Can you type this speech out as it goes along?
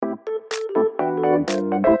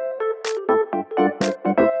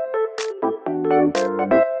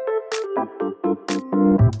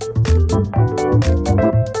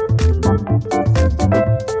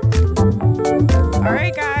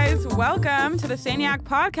to the Saniac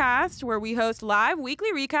podcast, where we host live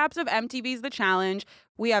weekly recaps of MTV's The Challenge.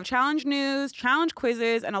 We have challenge news, challenge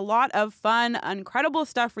quizzes, and a lot of fun, incredible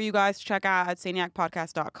stuff for you guys to check out at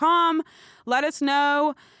saniacpodcast.com. Let us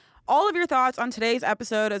know all of your thoughts on today's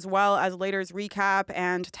episode, as well as later's recap,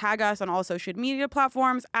 and tag us on all social media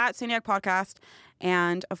platforms at Saniac Podcast.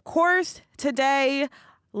 And of course, today,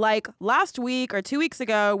 like last week or 2 weeks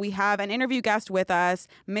ago, we have an interview guest with us,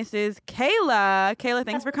 Mrs. Kailah. Kailah,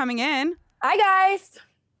 thanks for coming in. Hi, guys.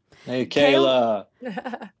 Hey, Kailah.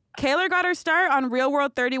 Kailah got her start on Real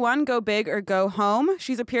World 31, Go Big or Go Home.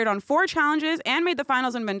 She's appeared on 4 challenges and made the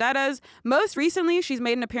finals in Vendettas. Most recently, she's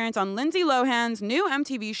made an appearance on Lindsay Lohan's new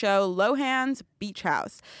MTV show, Lohan's Beach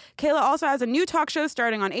House. Kailah also has a new talk show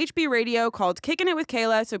starting on HB Radio called Kicking It with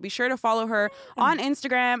Kailah, so be sure to follow her on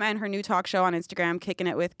Instagram and her new talk show on Instagram, Kicking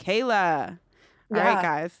It with Kailah. All right,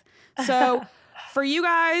 guys. So for you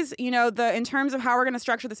guys, you know, in terms of how we're going to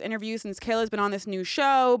structure this interview, since Kailah's been on this new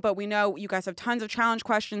show, but we know you guys have tons of challenge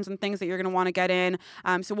questions and things that you're going to want to get in.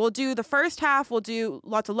 So we'll do the first half. We'll do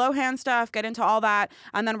lots of Lohan stuff, get into all that,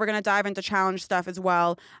 and then we're going to dive into challenge stuff as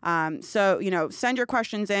well. So, you know, send your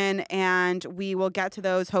questions in, and we will get to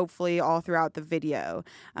those hopefully all throughout the video.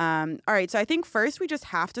 All right. So I think first we just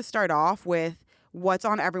have to start off with what's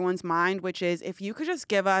on everyone's mind, which is if you could just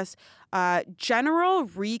give us a general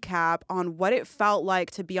recap on what it felt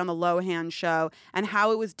like to be on the Lohan show and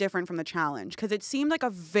how it was different from the challenge, because it seemed like a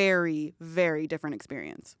very, very different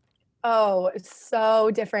experience. Oh, it's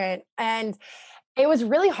so different. And it was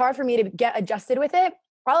really hard for me to get adjusted with it.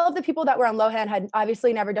 All of the people that were on Lohan had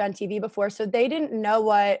obviously never done TV before, so they didn't know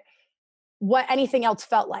what anything else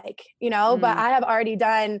felt like, you know, but I have already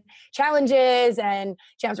done challenges and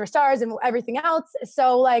Jams for Stars and everything else.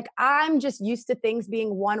 So like, I'm just used to things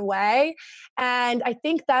being one way. And I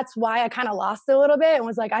think that's why I kind of lost it a little bit and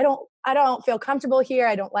was like, I don't feel comfortable here.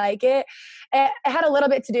 I don't like it. It had a little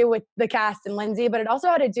bit to do with the cast and Lindsay, but it also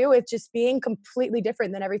had to do with just being completely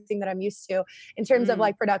different than everything that I'm used to in terms of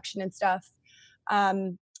like production and stuff.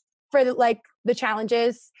 For the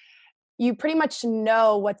challenges, you pretty much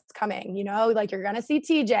know what's coming, you know, like you're going to see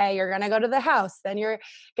TJ, you're going to go to the house, then you're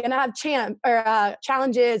going to have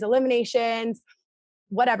challenges, eliminations,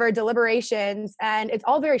 whatever, deliberations. And it's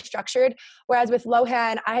all very structured. Whereas with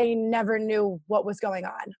Lohan, I never knew what was going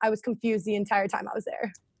on. I was confused the entire time I was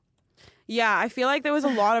there. Yeah, I feel like there was a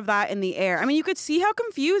lot of that in the air. I mean, you could see how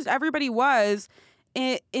confused everybody was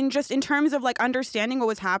in terms of like understanding what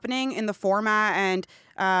was happening in the format and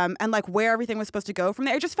like where everything was supposed to go from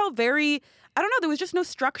there. It just felt very, I don't know, there was just no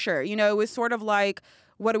structure. You know, it was sort of like,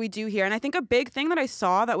 what do we do here? And I think a big thing that I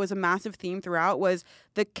saw that was a massive theme throughout was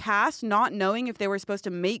the cast not knowing if they were supposed to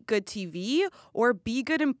make good TV or be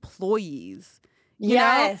good employees. You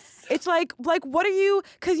know? It's like what are you,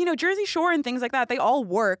 because, you know, Jersey Shore and things like that, they all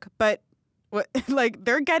work, but like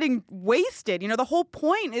they're getting wasted. You know, the whole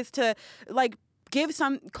point is to like give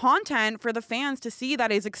some content for the fans to see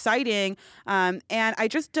that is exciting, and I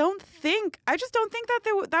just don't think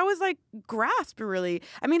that that was like grasped really.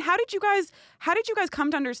 I mean, how did you guys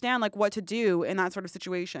come to understand like what to do in that sort of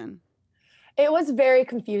situation? It was very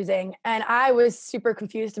confusing, and I was super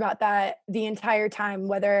confused about that the entire time,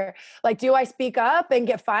 whether like, do I speak up and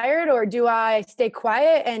get fired, or do I stay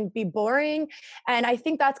quiet and be boring? And I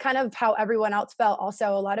think that's kind of how everyone else felt.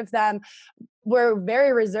 Also, a lot of them were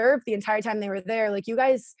very reserved the entire time they were there. Like, you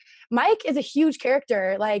guys, Mike is a huge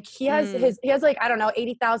character. Like he has like, I don't know,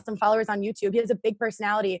 80,000 followers on YouTube. He has a big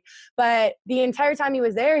personality, but the entire time he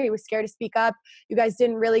was there, he was scared to speak up. You guys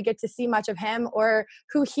didn't really get to see much of him or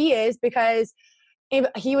who he is because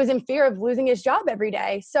he was in fear of losing his job every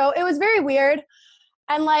day. So it was very weird.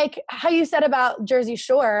 And like how you said about Jersey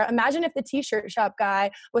Shore, imagine if the t-shirt shop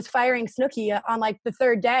guy was firing Snooki on like the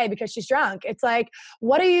 3rd day because she's drunk. It's like,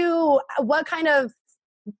 we're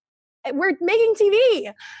making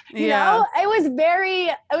TV, you know? It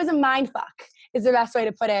was a mind fuck is the best way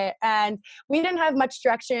to put it. And we didn't have much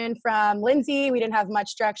direction from Lindsay. We didn't have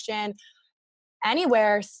much direction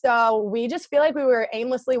anywhere. So we just feel like we were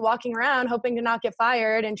aimlessly walking around hoping to not get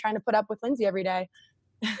fired and trying to put up with Lindsay every day.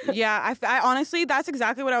 Yeah, I honestly, that's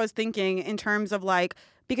exactly what I was thinking in terms of like,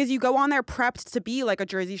 because you go on there prepped to be like a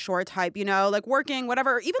Jersey Shore type, you know, like working,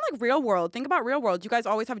 whatever, even like Real World. Think about Real World. You guys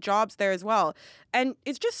always have jobs there as well. And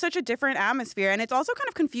it's just such a different atmosphere. And it's also kind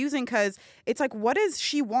of confusing because it's like, what does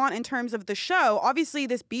she want in terms of the show? Obviously,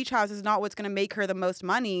 this beach house is not what's going to make her the most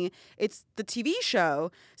money. It's the TV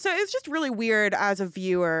show. So it's just really weird as a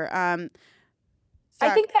viewer. I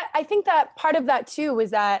think that part of that too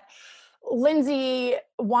was that Lindsay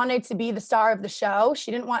wanted to be the star of the show.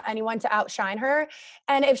 She didn't want anyone to outshine her.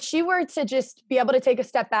 And if she were to just be able to take a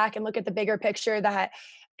step back and look at the bigger picture, that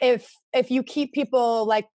if you keep people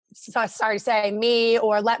like, sorry to say, me,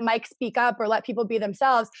 or let Mike speak up or let people be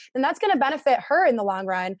themselves, then that's going to benefit her in the long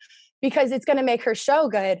run because it's going to make her show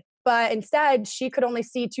good. But instead, she could only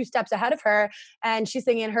see 2 steps ahead of her, and she's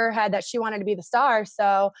thinking in her head that she wanted to be the star.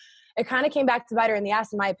 So it kind of came back to bite her in the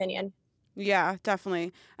ass, in my opinion. Yeah,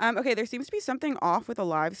 definitely. Okay, there seems to be something off with a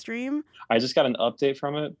live stream. I just got an update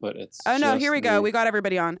from it, but it's Oh, no, here we go. We got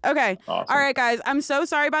everybody on. Okay. Awesome. All right, guys. I'm so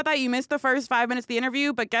sorry about that. You missed the first 5 minutes of the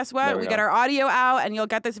interview, but guess what? We got our audio out, and you'll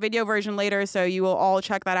get this video version later, so you will all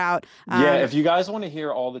check that out. Yeah, if you guys want to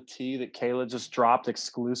hear all the tea that Kailah just dropped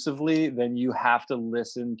exclusively, then you have to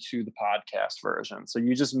listen to the podcast version. So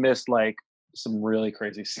you just missed, like, some really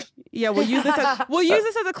crazy stuff. Yeah, we'll use this as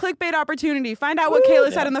a clickbait opportunity. Find out what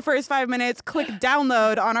Kailah said in the first 5 minutes. Click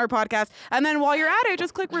download on our podcast, and then while you're at it,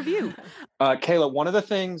 just click review. Kailah, one of the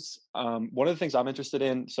things I'm interested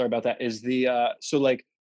in, sorry about that, is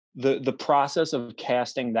the process of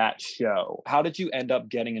casting that show. How did you end up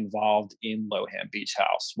getting involved in Lohan Beach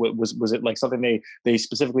House? Was it like something they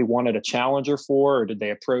specifically wanted a challenger for, or did they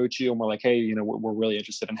approach you and were like, hey, you know, we're really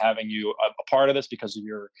interested in having you a part of this because of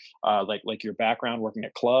your like your background working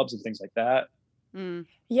at clubs and things like that? Mm.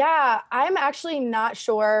 Yeah, I'm actually not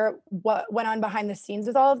sure what went on behind the scenes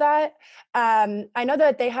with all of that. I know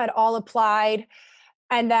that they had all applied,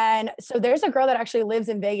 and then so there's a girl that actually lives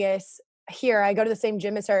in Vegas. Here, I go to the same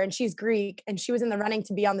gym as her, and she's Greek, and she was in the running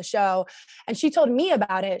to be on the show, and she told me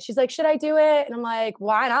about it. She's like, should I do it? And I'm like,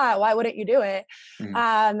 why not? Why wouldn't you do it?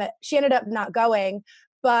 Mm-hmm. She ended up not going,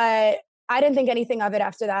 but I didn't think anything of it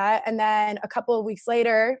after that. And then a couple of weeks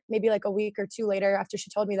later, maybe like a week or 2 later after she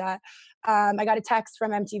told me that, I got a text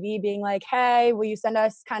from MTV being like, hey, will you send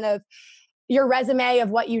us kind of your resume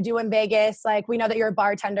of what you do in Vegas? Like, we know that you're a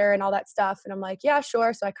bartender and all that stuff. And I'm like, yeah,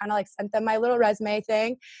 sure. So I kind of like sent them my little resume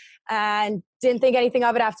thing and didn't think anything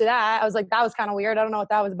of it after that. I was like, that was kind of weird. I don't know what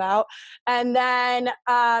that was about. And then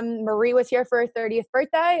Marie was here for her 30th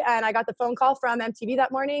birthday, and I got the phone call from MTV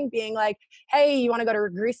that morning being like, hey, you want to go to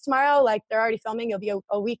Greece tomorrow? Like, they're already filming. You'll be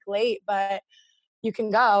a week late, but you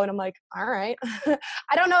can go. And I'm like, all right.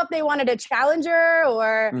 I don't know if they wanted a challenger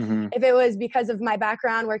or if it was because of my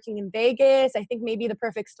background working in Vegas. I think maybe the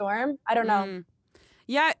perfect storm. I don't know.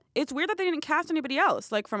 Yeah, it's weird that they didn't cast anybody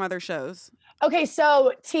else, like from other shows. Okay,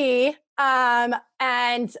 so T,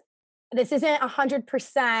 and this isn't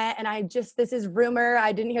 100%, and this is rumor.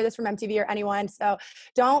 I didn't hear this from MTV or anyone, so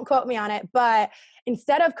don't quote me on it. But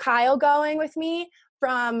instead of Kyle going with me,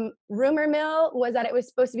 from rumor mill was that it was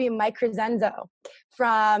supposed to be Mike Crescenzo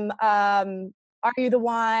from Are You the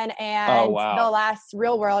One and The Last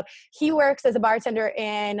Real World. He works as a bartender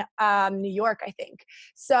in New York, I think.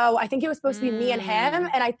 So I think it was supposed to be me and him,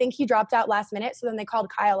 and I think he dropped out last minute, so then they called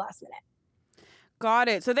Kyle last minute. Got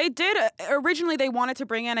it. So they did, originally they wanted to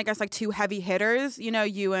bring in, I guess, like 2 heavy hitters, you know,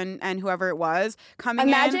 you and whoever it was coming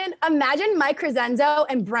in. Imagine Mike Crescenzo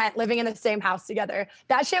and Brent living in the same house together.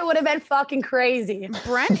 That shit would have been fucking crazy.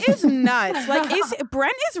 Brent is nuts. Like,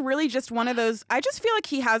 Brent is really just one of those, I just feel like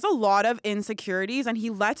he has a lot of insecurities and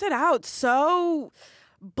he lets it out so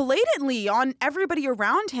blatantly on everybody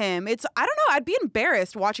around him. I don't know, I'd be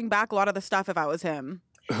embarrassed watching back a lot of the stuff if I was him.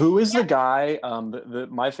 Who is the guy?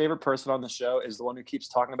 My favorite person on the show is the one who keeps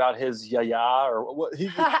talking about his yaya or what?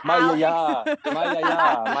 My yaya, my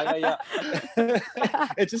yaya, my yaya.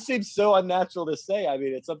 It just seems so unnatural to say. I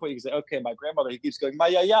mean, at some point you can say, "Okay, my grandmother." He keeps going, "My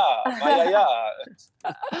yaya, my yaya."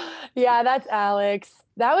 Yeah, that's Alex.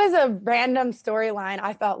 That was a random storyline.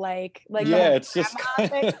 I felt like yeah, it's just and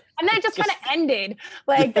then it just kind of ended.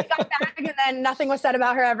 Like they got back, and then nothing was said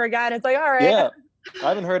about her ever again. It's like, all right. Yeah. I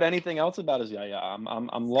haven't heard anything else about his yaya.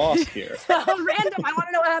 I'm lost here. So random. I want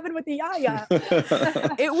to know what happened with the yaya.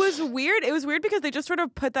 It was weird. It was weird because they just sort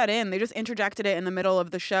of put that in. They just interjected it in the middle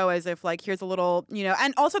of the show as if like, here's a little, you know,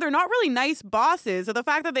 and also they're not really nice bosses. So the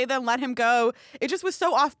fact that they then let him go, it just was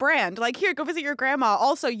so off brand. Like, here, go visit your grandma.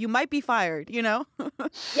 Also, you might be fired, you know?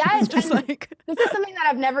 Yeah. It's just like, this is something that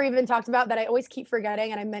I've never even talked about that I always keep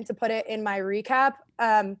forgetting. And I meant to put it in my recap.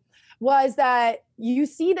 Was that you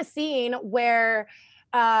see the scene where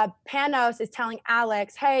Panos is telling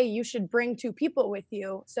Alex, hey, you should bring 2 people with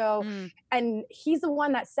you. So, and he's the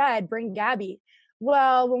one that said, bring Gabby.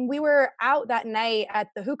 Well, when we were out that night at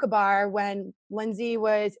the hookah bar, when Lindsay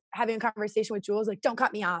was having a conversation with Jules, like, don't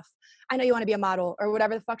cut me off. I know you want to be a model or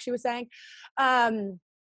whatever the fuck she was saying.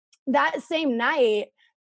 That same night,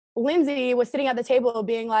 Lindsay was sitting at the table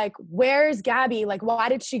being like, where's Gabby? Like, why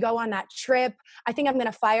did she go on that trip? I think I'm going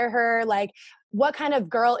to fire her. Like, what kind of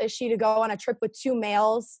girl is she to go on a trip with 2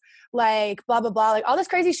 males? Like, blah, blah, blah. Like, all this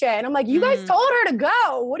crazy shit. And I'm like, you guys told her to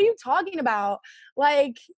go. What are you talking about?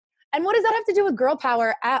 Like, and what does that have to do with girl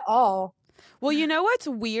power at all? Well, you know what's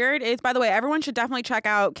weird is, by the way, everyone should definitely check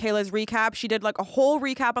out Kailah's recap. She did like a whole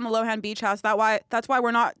recap on the Lohan Beach House. That's why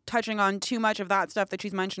we're not touching on too much of that stuff that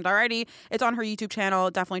she's mentioned already. It's on her YouTube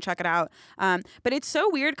channel. Definitely check it out. But it's so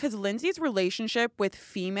weird because Lindsay's relationship with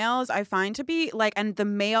females, I find to be like, and the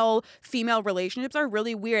male-female relationships are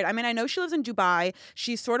really weird. I mean, I know she lives in Dubai.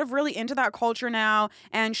 She's sort of really into that culture now,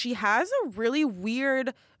 and she has a really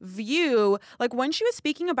weird view. Like when she was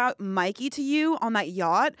speaking about Mikey to you on that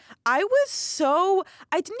yacht, I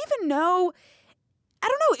didn't even know. I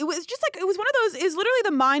don't know. It was just like, it was one of those, is literally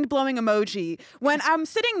the mind-blowing emoji when I'm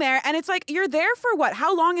sitting there and it's like, you're there for what?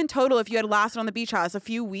 How long in total if you had lasted on the beach house? A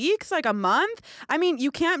few weeks? Like a month? I mean, you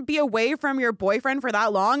can't be away from your boyfriend for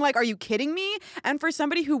that long. Like, are you kidding me? And for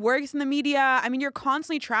somebody who works in the media, I mean, you're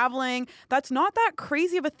constantly traveling. That's not that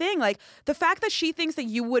crazy of a thing. Like, the fact that she thinks that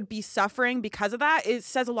you would be suffering because of that, it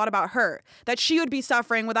says a lot about her. That she would be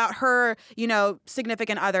suffering without her,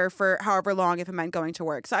 significant other for however long if it meant going to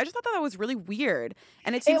work. So I just thought that was really weird.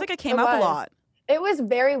 And it seems like it came up a lot. It was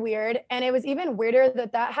very weird. And it was even weirder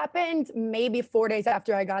that happened maybe 4 days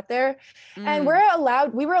after I got there. And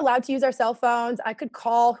we were allowed to use our cell phones. I could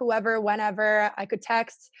call whoever, whenever. I could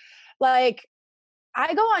text. Like,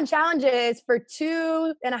 I go on challenges for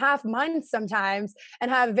 2.5 months sometimes and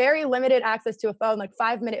have very limited access to a phone, like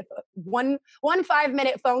 1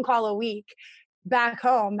 5-minute phone call a week back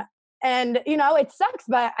home. And, it sucks,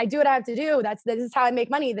 but I do what I have to do. This is how I make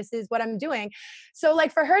money. This is what I'm doing. So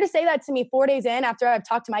like for her to say that to me 4 days in after I've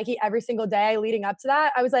talked to Mikey every single day leading up to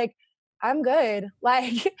that, I was like, I'm good.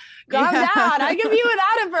 Like, calm down. I can be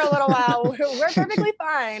without him for a little while. We're perfectly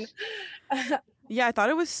fine. Yeah, I thought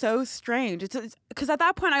it was so strange. It's because at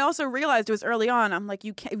that point I also realized it was early on. I'm like,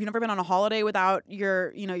 you've never been on a holiday without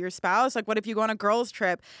your spouse. Like, what if you go on a girls'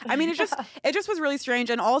 trip? I mean, it just was really strange.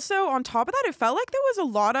 And also on top of that, it felt like there was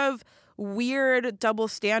a lot of weird double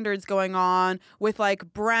standards going on with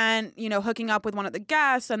like Brent, hooking up with one of the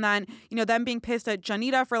guests, and then, them being pissed at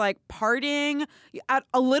Janita for like partying at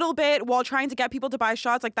a little bit while trying to get people to buy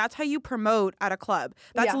shots. Like, that's how you promote at a club.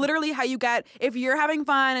 That's literally how you get, if you're having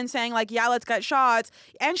fun and saying like, yeah, let's get shots.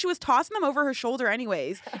 And she was tossing them over her shoulder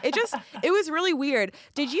anyways. It was really weird.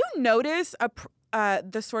 Did you notice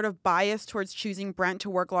the sort of bias towards choosing Brent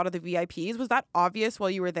to work a lot of the VIPs? Was that obvious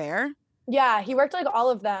while you were there? Yeah, he worked like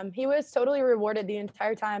all of them. He was totally rewarded the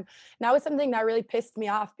entire time. And that was something that really pissed me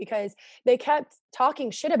off because they kept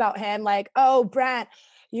talking shit about him. Like, oh, Brent,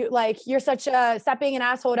 you're such stop being an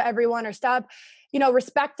asshole to everyone, or stop,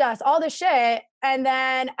 respect us, all this shit. And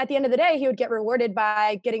then at the end of the day, he would get rewarded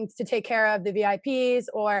by getting to take care of the VIPs,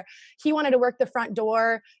 or he wanted to work the front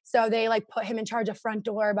door. So they like put him in charge of front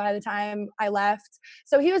door by the time I left.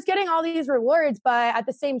 So he was getting all these rewards, but at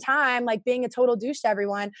the same time, like being a total douche to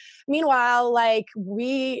everyone. Meanwhile, like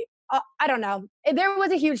I don't know, there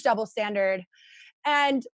was a huge double standard.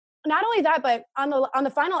 And not only that, but on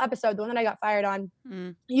the final episode, the one that I got fired on,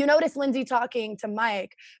 you notice Lindsay talking to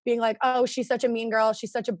Mike, being like, oh, she's such a mean girl.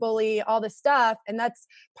 She's such a bully, all this stuff. And that's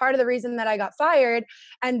part of the reason that I got fired.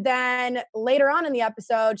 And then later on in the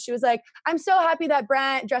episode, she was like, I'm so happy that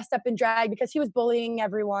Brent dressed up in drag because he was bullying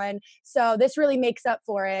everyone. So this really makes up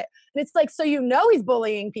for it. And it's like, so he's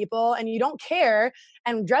bullying people and you don't care.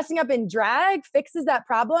 And dressing up in drag fixes that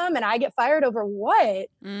problem. And I get fired over what?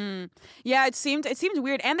 Yeah, it seemed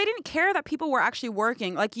weird. And they didn't care that people were actually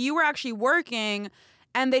working. Like, you were actually working,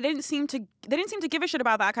 and they didn't seem to give a shit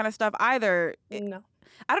about that kind of stuff either. No.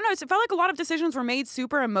 I don't know. It felt like a lot of decisions were made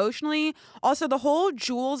super emotionally. Also, the whole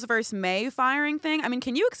Jules versus May firing thing. I mean,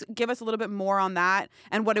 can you give us a little bit more on that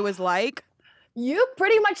and what it was like? You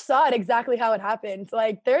pretty much saw it exactly how it happened.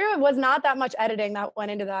 Like, there was not that much editing that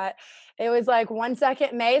went into that. It was like 1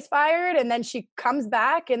 second May's fired, and then she comes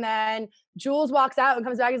back, and then Jules walks out and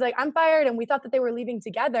comes back. He's like, I'm fired. And we thought that they were leaving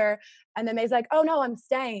together. And then May's like, oh no, I'm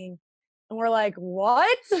staying. And we're like,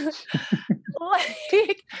 what?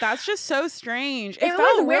 Like, that's just so strange. It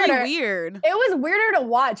felt really weird. It was weirder to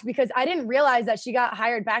watch because I didn't realize that she got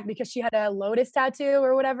hired back because she had a lotus tattoo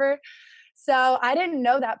or whatever. So I didn't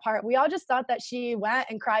know that part. We all just thought that she went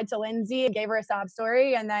and cried to Lindsay and gave her a sob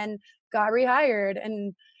story and then got rehired.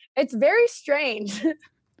 And it's very strange.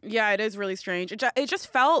 Yeah, it is really strange. It just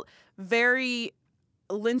felt very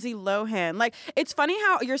Lindsay Lohan. Like, it's funny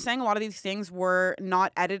how you're saying a lot of these things were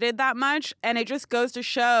not edited that much, and it just goes to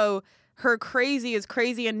show her crazy is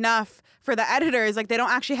crazy enough for the editors. Like, they don't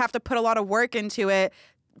actually have to put a lot of work into it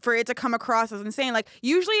for it to come across as insane. Like,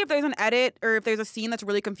 usually if there's an edit or if there's a scene that's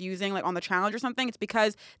really confusing, like on the challenge or something, it's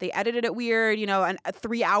because they edited it weird, and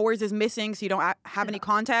 3 hours is missing, so you don't have any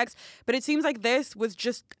context. But it seems like this was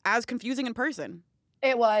just as confusing in person.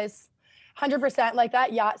 It was. 100%. Like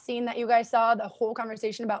that yacht scene that you guys saw, the whole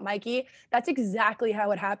conversation about Mikey, that's exactly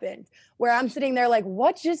how it happened. Where I'm sitting there like,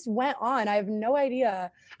 what just went on? I have no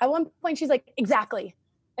idea. At one point, she's like, exactly.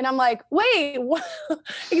 And I'm like, wait, what?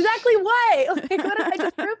 Exactly what? Like, what did I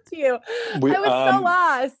just prove to you? We, I was so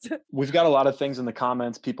lost. We've got a lot of things in the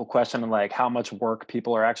comments, people questioning like how much work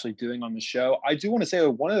people are actually doing on the show. I do want to say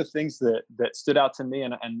one of the things that stood out to me,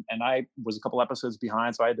 and I was a couple episodes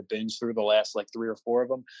behind, so I had to binge through the last like 3 or 4 of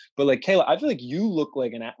them. But like Kailah, I feel like you look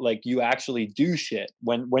like like you actually do shit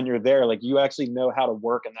when you're there. Like you actually know how to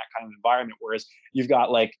work in that kind of environment. Whereas you've got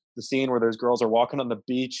like the scene where those girls are walking on the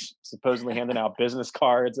beach, supposedly handing out business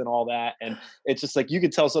cards and all that. And it's just like, you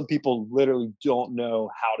could tell some people literally don't know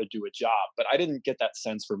how to do a job, but I didn't get that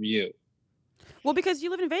sense from you. Well, because you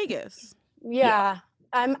live in Vegas. Yeah.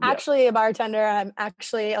 I'm actually a bartender. I'm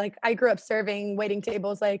actually like, I grew up serving waiting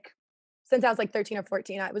tables like since I was like 13 or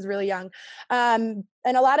 14. I was really young. And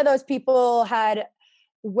a lot of those people had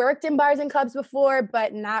worked in bars and clubs before,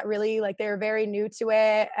 but not really, like they were very new to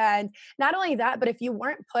it. And not only that, but if you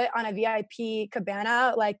weren't put on a VIP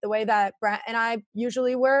cabana, like the way that Brent and I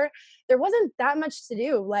usually were, there wasn't that much to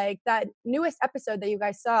do. Like that newest episode that you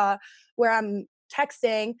guys saw where I'm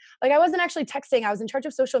texting, like I wasn't actually texting, I was in charge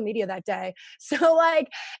of social media that day. So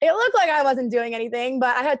like it looked like I wasn't doing anything,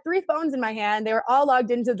 but I had 3 phones in my hand. They were all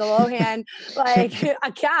logged into the Lohan like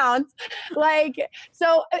account. Like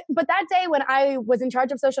so, but that day when I was in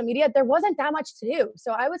charge of social media, there wasn't that much to do.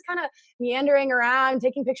 So I was kind of meandering around,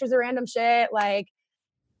 taking pictures of random shit. Like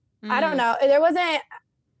I don't know. There wasn't.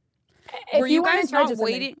 Were you guys not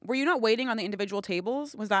waiting? Were you not waiting on the individual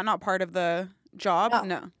tables? Was that not part of the job?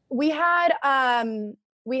 No. We had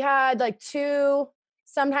like 2,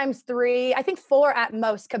 sometimes 3, I think 4 at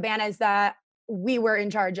most cabanas that we were in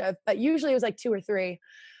charge of, but usually it was like 2 or 3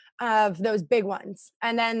 of those big ones.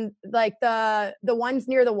 And then like the ones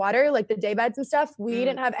near the water, like the day beds and stuff, we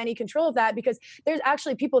didn't have any control of that because there's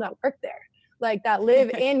actually people that work there, like that live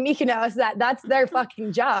in Mykonos, that's their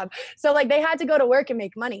fucking job. So like they had to go to work and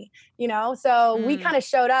make money, you know? So we kind of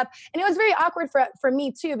showed up, and it was very awkward for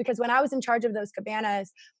me too, because when I was in charge of those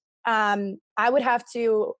cabanas, I would have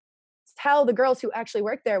to tell the girls who actually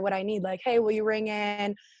work there what I need. Like, hey, will you ring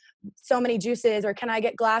in so many juices, or can I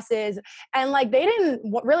get glasses? And like they didn't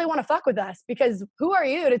really want to fuck with us, because who are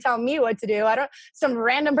you to tell me what to do? Some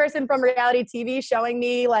random person from reality TV showing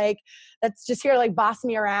me, like, that's just here to like boss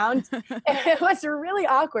me around. It was really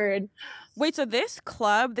awkward. Wait, so this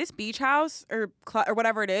club, this beach house or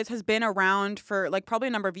whatever it is, has been around for like probably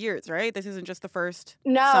a number of years, right? This isn't just the first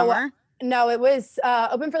summer? No, it was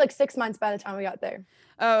open for like 6 months by the time we got there.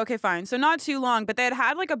 Oh, okay, fine. So not too long, but they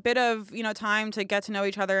had like a bit of, time to get to know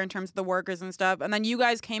each other in terms of the workers and stuff. And then you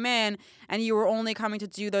guys came in and you were only coming to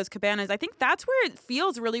do those cabanas. I think that's where it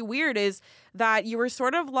feels really weird, is that you were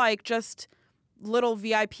sort of like just little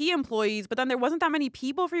VIP employees, but then there wasn't that many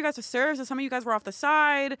people for you guys to serve. So some of you guys were off the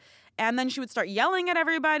side, and then she would start yelling at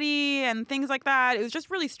everybody and things like that. It was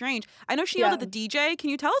just really strange. I know she yelled at the DJ.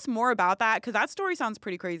 Can you tell us more about that? Because that story sounds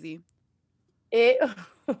pretty crazy. It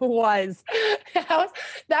was. That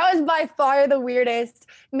was by far the weirdest,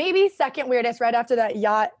 maybe second weirdest, right after that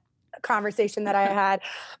yacht conversation that I had.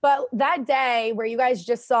 But that day where you guys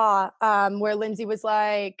just saw, where Lindsay was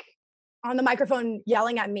like on the microphone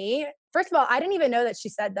yelling at me. First of all, I didn't even know that she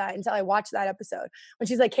said that until I watched that episode. When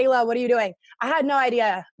she's like, Kailah, what are you doing? I had no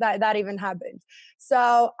idea that even happened.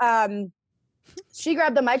 So, she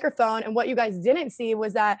grabbed the microphone, and what you guys didn't see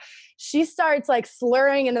was that she starts like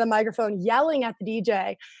slurring into the microphone, yelling at the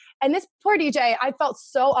DJ. And this poor DJ, I felt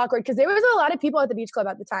so awkward because there was a lot of people at the beach club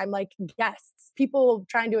at the time, like guests, people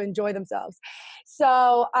trying to enjoy themselves.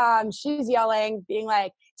 So she's yelling, being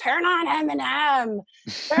like, turn on Eminem,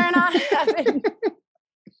 turn on Eminem.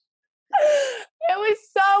 It was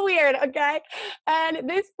so weird, okay? And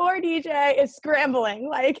this poor DJ is scrambling,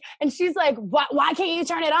 like, and she's like, why can't you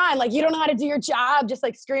turn it on? Like, you don't know how to do your job, just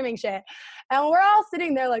like screaming shit. And we're all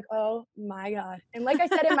sitting there like, oh my God. And like I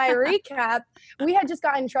said in my recap, we had just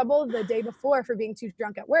gotten in trouble the day before for being too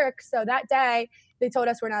drunk at work. So that day, they told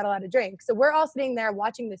us we're not allowed to drink. So we're all sitting there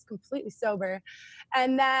watching this completely sober.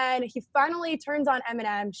 And then he finally turns on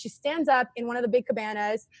Eminem. She stands up in one of the big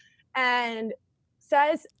cabanas and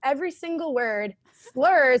says every single word,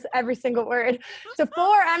 slurs every single word to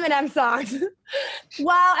 4 Eminem songs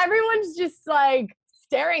while everyone's just like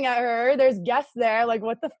staring at her. There's guests there, like,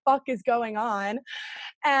 what the fuck is going on?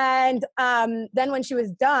 And then when she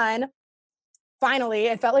was done, finally,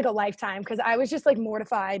 it felt like a lifetime because I was just like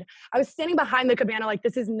mortified. I was standing behind the cabana like,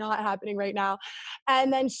 this is not happening right now.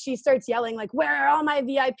 And then she starts yelling like, where are all my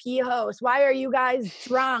VIP hosts? Why are you guys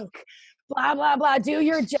drunk? blah, blah, blah, do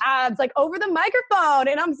your jobs, like over the microphone.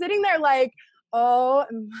 And I'm sitting there like, oh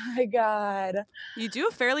my God. You do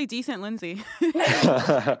a fairly decent Lindsay.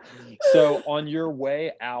 So on your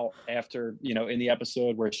way out after, in the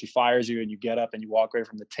episode where she fires you and you get up and you walk away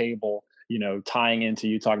from the table, tying into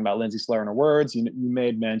you talking about Lindsay slurring her words, you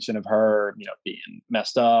made mention of her, being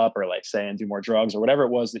messed up or like saying do more drugs or whatever it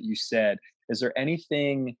was that you said. Is there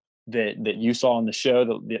anything that you saw on the show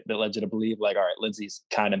that led you to believe like, all right, Lindsay's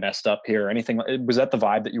kind of messed up here or anything? Was that the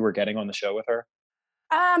vibe that you were getting on the show with her?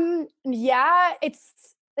 Yeah, it's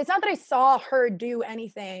not that I saw her do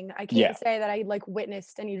anything. I can't say that I like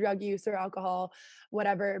witnessed any drug use or alcohol,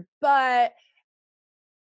 whatever. But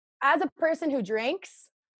as a person who drinks,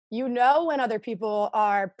 when other people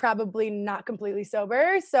are probably not completely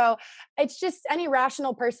sober. So it's just any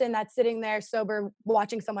rational person that's sitting there sober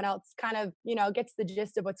watching someone else kind of, gets the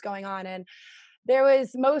gist of what's going on. And there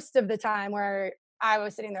was most of the time where I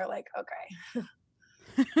was sitting there like, okay.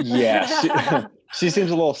 Yeah, she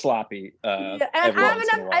seems a little sloppy. And I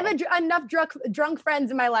have enough drunk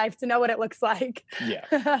friends in my life to know what it looks like.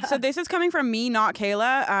 Yeah. So this is coming from me, not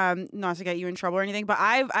Kailah. Not to get you in trouble or anything, but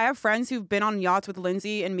I have friends who've been on yachts with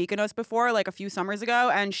Lindsay and Mykonos before, like a few summers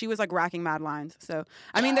ago, and she was like racking mad lines. So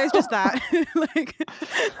I mean, there's just that,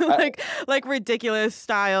 like ridiculous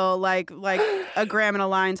style, like a gram and a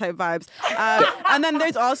line type vibes. And then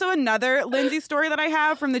there's also another Lindsay story that I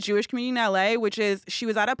have from the Jewish community in LA, which is she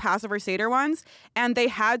was at a Passover Seder once, and they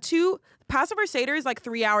had to. Passover Seder is like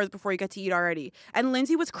 3 hours before you get to eat already. And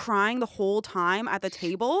Lindsay was crying the whole time at the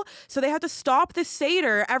table. So they had to stop the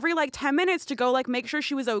Seder every like 10 minutes to go like make sure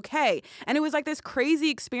she was okay. And it was like this crazy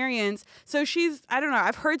experience. So I don't know,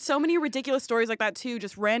 I've heard so many ridiculous stories like that too,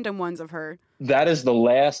 just random ones of her. That is the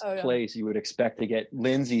last place you would expect to get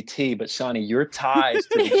Lindsay T. But Shani, your ties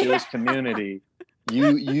to the Jewish community,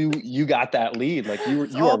 you got that lead. Like you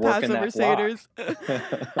are working that block.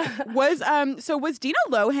 Was Dina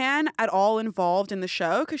Lohan at all involved in the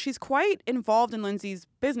show? Because she's quite involved in Lindsay's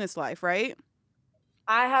business life, right?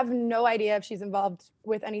 I have no idea if she's involved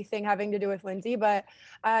with anything having to do with Lindsay, but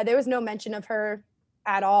there was no mention of her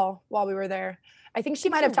at all while we were there. I think she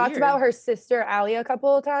might have talked about her sister Allie a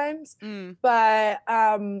couple of times, but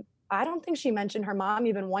I don't think she mentioned her mom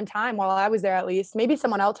even one time while I was there, at least. Maybe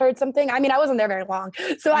someone else heard something. I mean, I wasn't there very long,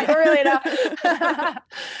 so I don't really know.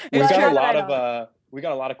 We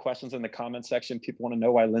got a lot of questions in the comment section. People want to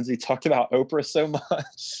know why Lindsay talked about Oprah so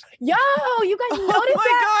much. Yo, you guys noticed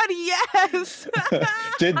that? Oh my God,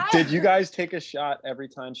 yes. Did you guys take a shot every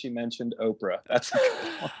time she mentioned Oprah? That's a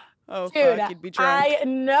good one. Oh, dude, fuck, you'd be drunk. I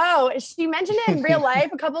know. She mentioned it in real life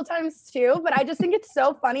a couple of times too, but I just think it's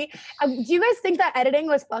so funny. Do you guys think that editing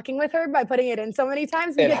was fucking with her by putting it in so many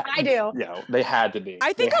times? Because I do. Yeah, they had to be.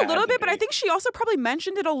 I think a little bit, but I think she also probably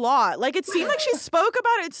mentioned it a lot. Like, it seemed like she spoke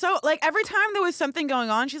about it so, like, every time there was something going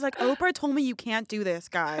on, she's like, Oprah told me you can't do this,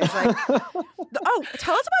 guys. Like,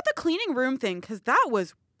 tell us about the cleaning room thing, because that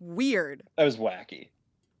was weird. That was wacky.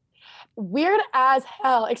 Weird as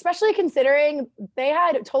hell, especially considering they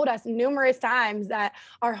had told us numerous times that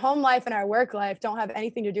our home life and our work life don't have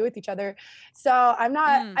anything to do with each other. So I'm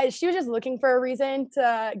not, she was just looking for a reason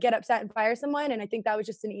to get upset and fire someone. And I think that was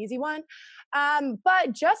just an easy one.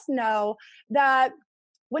 But just know that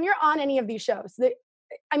when you're on any of these shows,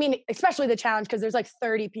 especially the challenge, because there's like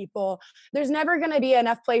 30 people, there's never going to be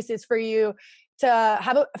enough places for you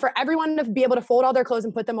to for everyone to be able to fold all their clothes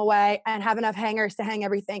and put them away and have enough hangers to hang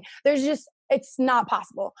everything. It's not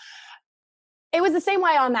possible. It was the same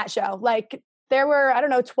way on that show. Like there were,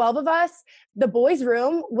 12 of us. The boys'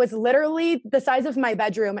 room was literally the size of my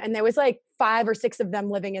bedroom. And there was like 5 or 6 of them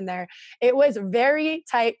living in there. It was very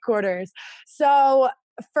tight quarters. So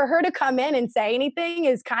for her to come in and say anything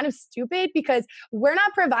is kind of stupid because we're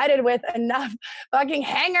not provided with enough fucking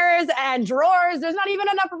hangers and drawers. There's not even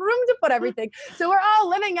enough room to put everything. So we're all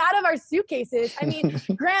living out of our suitcases. I mean,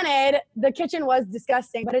 granted, the kitchen was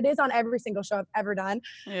disgusting, but it is on every single show I've ever done.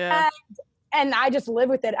 Yeah. And I just live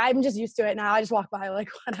with it. I'm just used to it now. I just walk by like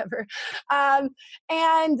whatever.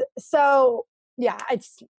 And so, yeah, it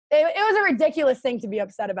was a ridiculous thing to be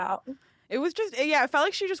upset about. It was just, it felt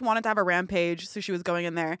like she just wanted to have a rampage, so she was going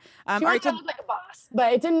in there. She wanted to look like a boss,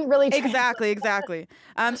 but it didn't really Exactly.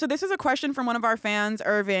 So this is a question from one of our fans,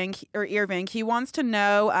 Irving. He wants to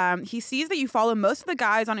know, he sees that you follow most of the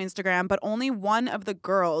guys on Instagram, but only one of the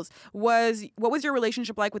girls. What was your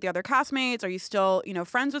relationship like with the other castmates? Are you still,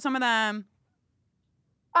 friends with some of them?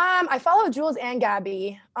 I follow Jules and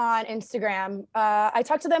Gabby on Instagram. I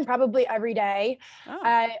talk to them probably every day. Oh.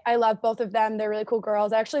 I love both of them. They're really cool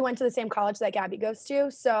girls. I actually went to the same college that Gabby goes to,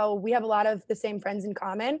 so we have a lot of the same friends in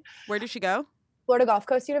common. Where did she go? Florida Gulf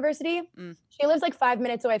Coast University. Mm. She lives like 5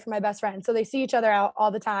 minutes away from my best friend. So they see each other out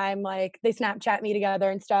all the time. Like they Snapchat me together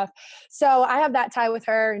and stuff. So I have that tie with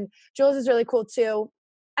her. And Jules is really cool too.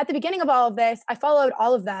 At the beginning of all of this, I followed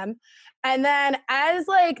all of them. And then as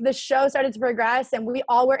like the show started to progress and we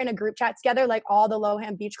all were in a group chat together, like all the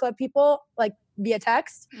Lohan Beach Club people, like via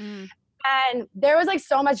text. And there was like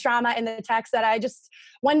so much drama in the text that I just,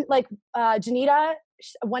 Janita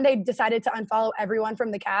one day decided to unfollow everyone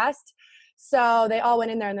from the cast. So they all went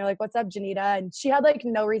in there and they're like, "What's up, Janita?" And she had like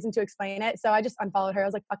no reason to explain it. So I just unfollowed her. I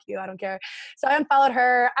was like, "Fuck you, I don't care." So I unfollowed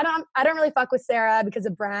her. I don't really fuck with Sarah because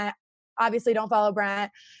of Brent. Obviously don't follow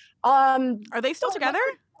Brent. Are they still together?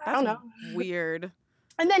 I don't know. Weird.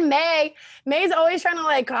 And then May's always trying to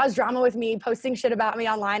like cause drama with me, posting shit about me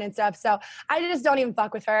online and stuff. So I just don't even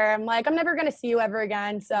fuck with her. I'm like, I'm never gonna see you ever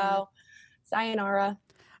again. So sayonara.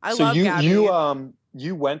 I love Gabby.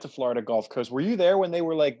 You went to Florida Gulf Coast. Were you there when they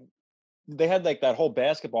were like, they had like that whole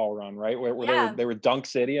basketball run, right? Where they were Dunk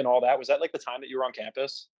City and all that. Was that like the time that you were on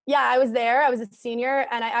campus? Yeah, I was there. I was a senior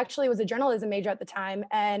and I actually was a journalism major at the time.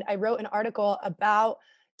 And I wrote an article about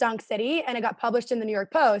Dunk City and it got published in the New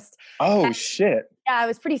York Post. Oh, shit. Yeah, it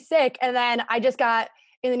was pretty sick. And then I just got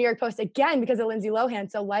in the New York Post again because of Lindsay Lohan.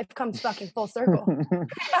 So life comes fucking full circle.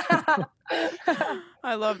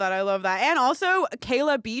 I love that. I love that. And also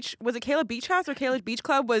Kailah Beach, was it Kailah Beach House or Kailah Beach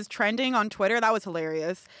Club was trending on Twitter? That was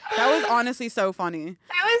hilarious. That was honestly so funny. It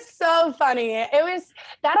was so funny.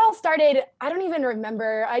 That all started, I don't even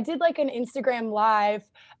remember. I did like an Instagram live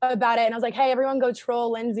about it and I was like, "Hey, everyone go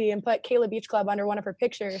troll Lindsay and put Kailah Beach Club under one of her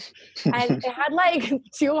pictures." And it had like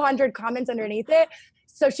 200 comments underneath it.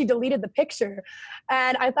 So she deleted the picture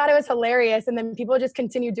and I thought it was hilarious. And then people just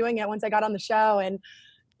continued doing it once I got on the show and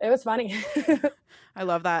it was funny. I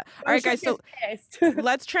love that. All right, guys. So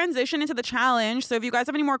let's transition into the challenge. So if you guys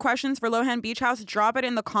have any more questions for Lohan Beach House, drop it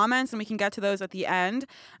in the comments and we can get to those at the end.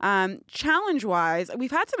 Challenge-wise,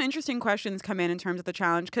 we've had some interesting questions come in terms of the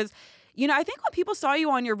challenge because, you know, I think when people saw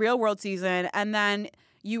you on your Real World season and then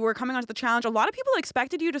you were coming onto the challenge, a lot of people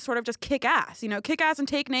expected you to sort of just kick ass and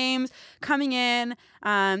take names coming in.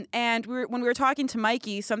 And when we were talking to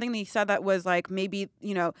Mikey, something that he said that was like maybe,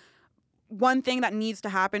 you know, one thing that needs to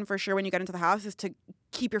happen for sure when you get into the house is to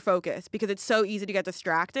keep your focus because it's so easy to get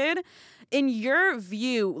distracted. In your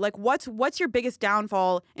view, like what's your biggest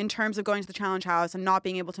downfall in terms of going to the challenge house and not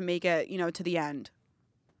being able to make it, you know, to the end?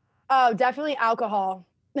 Oh, definitely alcohol.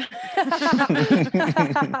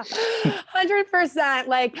 100%.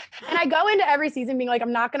 Like, and I go into every season being like,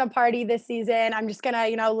 I'm not going to party this season. I'm just going to,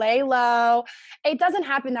 you know, lay low. It doesn't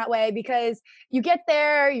happen that way because you get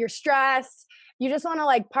there, you're stressed. You just want to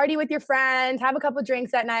like party with your friends, have a couple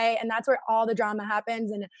drinks at night. And that's where all the drama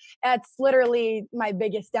happens. And that's literally my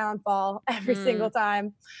biggest downfall every single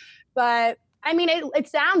time. But I mean, it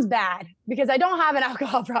sounds bad because I don't have an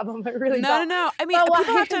alcohol problem. I really don't. No. I mean, people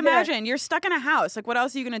have to imagine you're stuck in a house. Like, what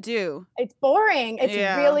else are you going to do? It's boring. It's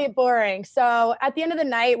really boring. So at the end of the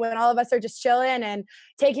night, when all of us are just chilling and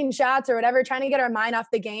taking shots or whatever, trying to get our mind off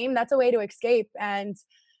the game, that's a way to escape. And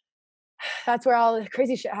that's where all the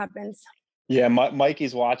crazy shit happens. Yeah,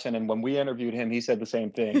 Mikey's watching, and when we interviewed him, he said the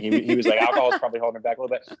same thing. He was like, alcohol is probably holding him back a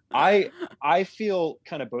little bit. I feel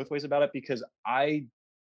kind of both ways about it because I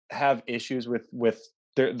have issues with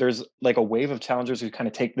there's like a wave of challengers who kind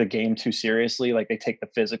of take the game too seriously, like they take the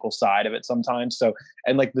physical side of it sometimes. So,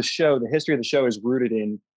 and like the history of the show is rooted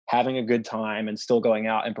in having a good time and still going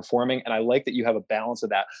out and performing. And I like that you have a balance of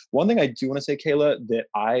that. One thing I do want to say, Kailah, that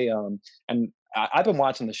I've been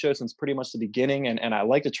watching the show since pretty much the beginning, and I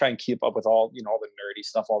like to try and keep up with all, you know, all the nerdy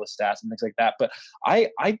stuff, all the stats and things like that. But I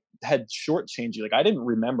had shortchanged you. Like, I didn't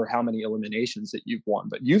remember how many eliminations that you've won,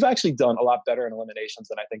 but you've actually done a lot better in eliminations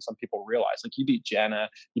than I think some people realize. Like, you beat Jenna,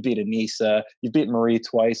 you beat Anissa, you beat Marie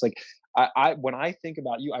twice. Like, when I think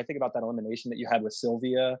about you, I think about that elimination that you had with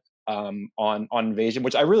Sylvia on Invasion,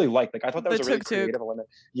 which I really liked. Like, I thought that was a really creative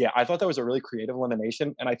elimination. Yeah, I thought that was a really creative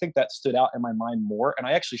elimination, and I think that stood out in my mind more. And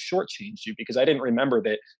I actually shortchanged you because I didn't remember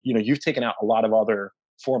that, you know, you've taken out a lot of other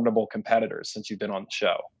formidable competitors since you've been on the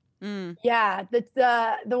show. Yeah,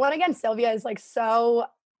 the one against Sylvia is like so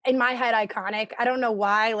in my head iconic. I don't know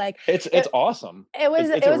why. Like, it's awesome.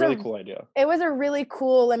 It's a really cool idea. It was a really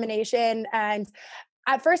cool elimination, and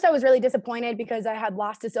at first I was really disappointed because I had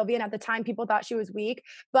lost to Sylvia and at the time people thought she was weak,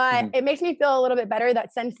 but it makes me feel a little bit better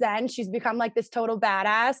that since then she's become like this total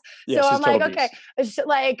badass. Yeah, so I'm like, okay,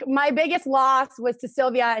 like my biggest loss was to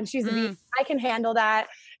Sylvia and she's a beast. I can handle that,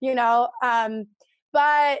 you know?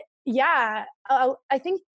 But yeah, I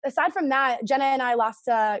think aside from that, Jenna and I lost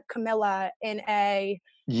to Camilla in a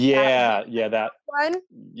that one.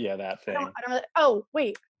 Yeah, that thing. I don't really, oh,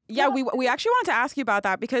 wait. Yeah, we actually wanted to ask you about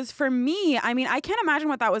that because for me, I mean, I can't imagine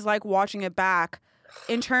what that was like watching it back.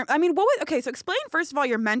 I mean, okay, so explain first of all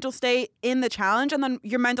your mental state in the challenge and then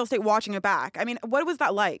your mental state watching it back. I mean, what was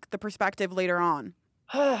that like, the perspective later on?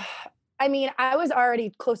 I mean, I was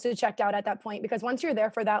already close to checked out at that point because once you're there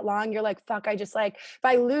for that long, you're like, fuck, if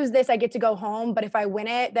I lose this, I get to go home. But if I win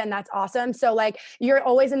it, then that's awesome. So like, you're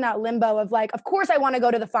always in that limbo of like, of course I want to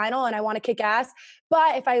go to the final and I want to kick ass.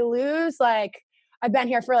 But if I lose, like, I've been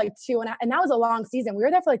here for like and that was a long season. We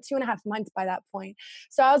were there for like 2.5 months by that point.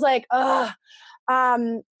 So I was like, ugh.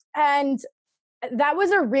 And that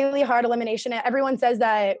was a really hard elimination. Everyone says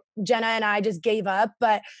that Jenna and I just gave up,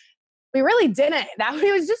 but we really didn't.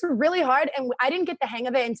 It was just really hard. And I didn't get the hang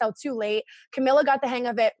of it until too late. Camilla got the hang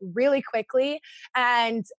of it really quickly.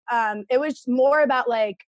 And it was more about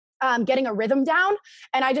like getting a rhythm down.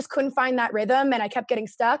 And I just couldn't find that rhythm and I kept getting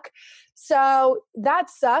stuck. So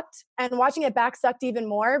that sucked. And watching it back sucked even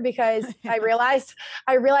more because I realized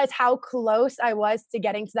how close I was to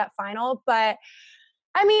getting to that final. But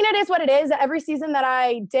I mean, it is what it is. Every season that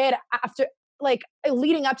I did after, like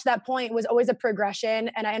leading up to that point was always a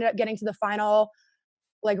progression. And I ended up getting to the final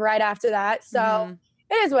like right after that. So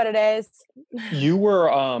it is what it is. You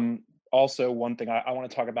were also one thing I want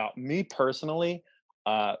to talk about. Me personally,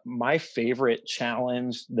 my favorite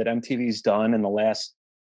challenge that MTV's done in the last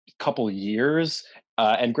couple of years,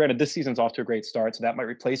 and granted, this season's off to a great start, so that might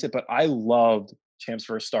replace it, but I loved Champs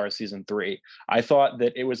vs. Stars season 3. I thought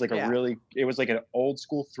that it was like it was like an old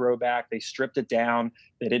school throwback. They stripped it down.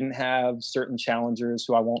 They didn't have certain challengers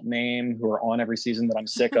who I won't name who are on every season that I'm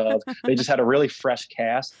sick of. They just had a really fresh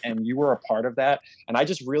cast, and you were a part of that. And I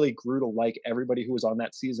just really grew to like everybody who was on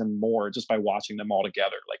that season more just by watching them all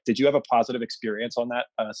together. Like, did you have a positive experience on that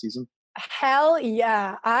season? Hell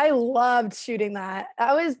yeah. I loved shooting that.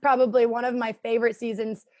 That was probably one of my favorite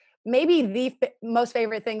seasons, maybe the most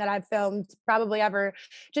favorite thing that I've filmed probably ever,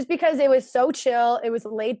 just because it was so chill. It was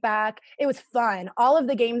laid back. It was fun. All of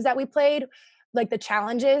the games that we played, like the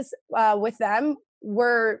challenges with them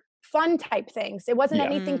were fun type things. It wasn't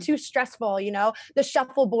anything too stressful, the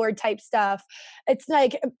shuffleboard type stuff. It's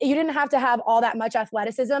like you didn't have to have all that much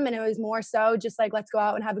athleticism, and it was more so just like, let's go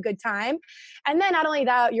out and have a good time. And then not only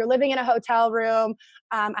that, you're living in a hotel room.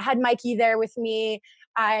 I had Mikey there with me.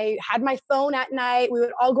 I had my phone at night. We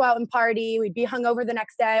would all go out and party. We'd be hungover the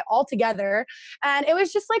next day all together. And it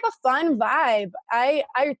was just like a fun vibe. I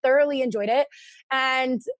thoroughly enjoyed it.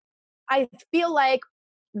 And I feel like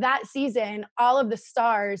that season, all of the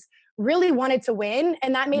stars really wanted to win,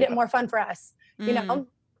 and that made it more fun for us. You know,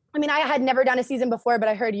 I mean, I had never done a season before, but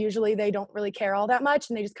I heard usually they don't really care all that much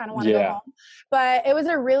and they just kind of want to go home. But it was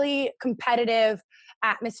a really competitive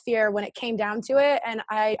atmosphere when it came down to it, and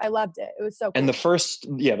I loved it. It was so cool. And the first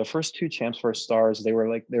 2 Champs vs. Stars, they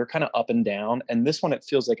were kind of up and down, and this one it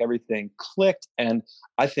feels like everything clicked. And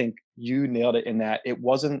I think you nailed it in that it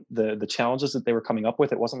wasn't the challenges that they were coming up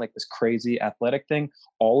with. It wasn't like this crazy athletic thing.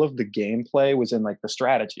 All of the gameplay was in like the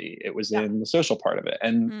strategy. It was in the social part of it,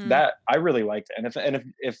 and that I really liked it.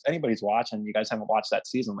 And if anybody's watching, you guys haven't watched that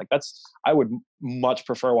season, like I would much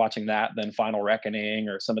prefer watching that than Final Reckoning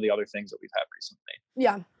or some of the other things that we've had recently.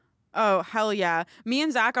 Yeah. Oh, hell yeah. Me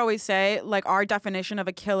and Zach always say, like, our definition of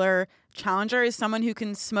a killer challenger is someone who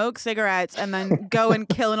can smoke cigarettes and then go and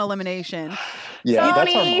kill an elimination. Yeah,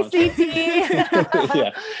 Tony, that's our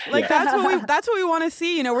CT. That's what we want to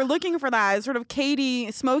see. We're looking for that. Sort of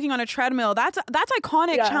Katie smoking on a treadmill. That's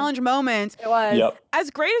iconic challenge moments. It was. Yep. As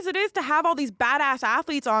great as it is to have all these badass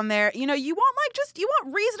athletes on there, you want you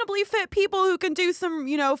want reasonably fit people who can do some,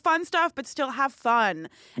 fun stuff but still have fun.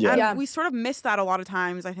 Yeah. And we sort of miss that a lot of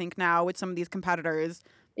times, I think, now with some of these competitors.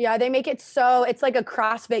 Yeah, they make it so it's like a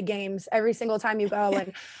CrossFit Games every single time you go,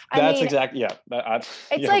 and it's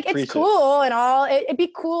cool and all. It'd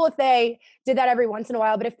be cool if they did that every once in a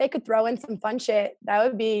while, but if they could throw in some fun shit, that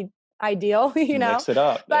would be ideal, Mix it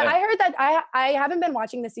up. But I heard that I haven't been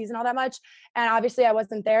watching this season all that much, and obviously I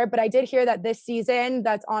wasn't there, but I did hear that this season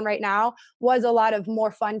that's on right now was a lot of more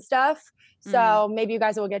fun stuff. So maybe you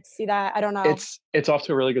guys will get to see that. I don't know. It's off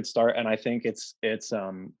to a really good start, and I think it's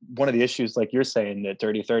one of the issues, like you're saying, that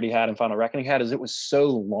Dirty 30 had and Final Reckoning had, is it was so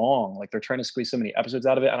long. Like they're trying to squeeze so many episodes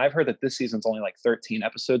out of it, and I've heard that this season's only like 13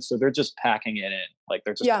 episodes, so they're just packing it in. Like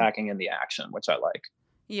they're just packing in the action, which I like.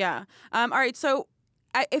 Yeah. All right. So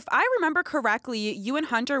if I remember correctly, you and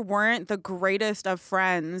Hunter weren't the greatest of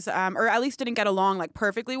friends, or at least didn't get along like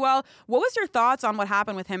perfectly well. What was your thoughts on what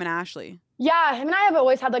happened with him and Ashley? Yeah, him and I have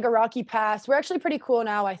always had like a rocky past. We're actually pretty cool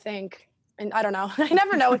now, I think. And I don't know. I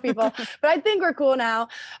never know with people, but I think we're cool now.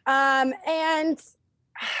 And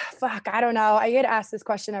fuck, I don't know. I get asked this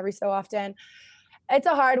question every so often. It's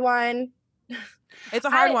a hard one. It's a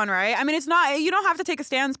hard one, right? I mean, it's not, you don't have to take a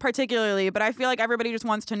stance particularly, but I feel like everybody just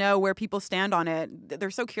wants to know where people stand on it.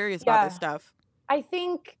 They're so curious about this stuff. I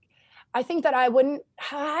think that I wouldn't,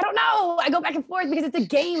 I don't know. I go back and forth because it's a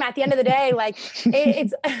game at the end of the day. Like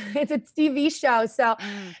it's a TV show. So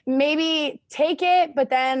maybe take it, but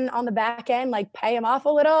then on the back end, like pay him off a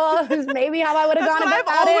little is maybe how I would have gone about it.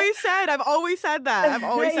 I've always said that. I've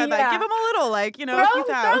always said that. Give him a little, like, you know,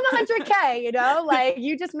 throw him $100K, you know, like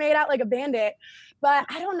you just made out like a bandit. But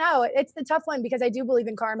I don't know. It's a tough one because I do believe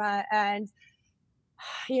in karma, and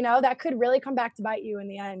you know, that could really come back to bite you in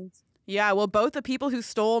the end. Yeah, well, both the people who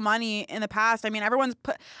stole money in the past, I mean, I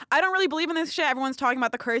don't really believe in this shit. Everyone's talking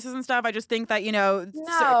about the curses and stuff. I just think that, you know,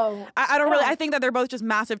 I think that they're both just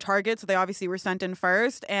massive targets. So they obviously were sent in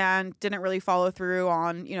first and didn't really follow through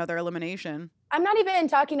on, you know, their elimination. I'm not even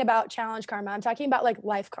talking about challenge karma. I'm talking about like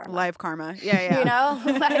life karma. Life karma. Yeah. You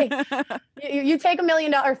know, like you take $1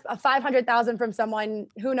 million or 500,000 from someone,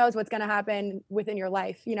 who knows what's going to happen within your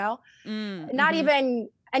life, you know, not even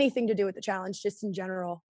anything to do with the challenge, just in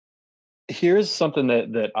general. Here's something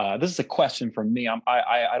that this is a question from me.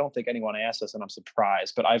 I don't think anyone asked this, and I'm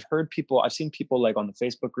surprised. But I've seen people like on the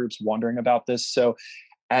Facebook groups wondering about this. So,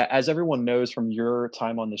 as everyone knows from your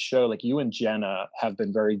time on the show, like you and Jenna have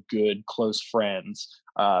been very good, close friends,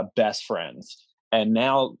 best friends. And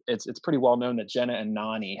now it's pretty well known that Jenna and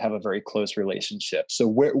Nany have a very close relationship. So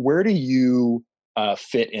where do you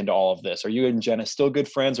fit into all of this? Are you and Jenna still good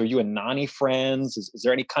friends? Are you and Nany friends? Is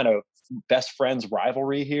there any kind of best friends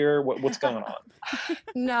rivalry here? What's going on?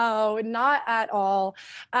 No, not at all.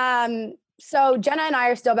 So Jenna and I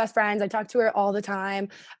are still best friends. I talk to her all the time.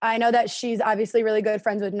 I know that she's obviously really good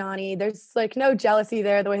friends with Nany. There's like no jealousy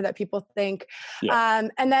there, the way that people think. Yeah.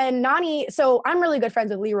 And then Nany, so I'm really good friends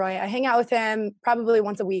with Leroy. I hang out with him probably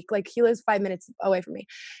once a week. Like he lives 5 minutes away from me.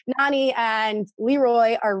 Nany and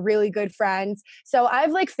Leroy are really good friends. So I've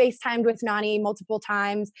like FaceTimed with Nany multiple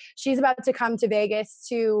times. She's about to come to Vegas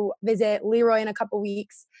to visit Leroy in a couple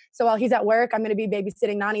weeks. So while he's at work, I'm going to be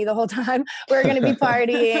babysitting Nany the whole time. We're going to be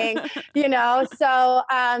partying, you know? So,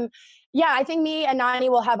 yeah, I think me and Nany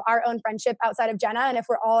will have our own friendship outside of Jenna. And if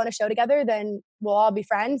we're all on a show together, then we'll all be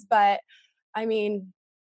friends. But I mean,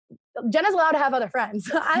 Jenna's allowed to have other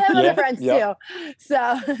friends. I have other friends too.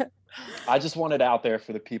 So I just want it out there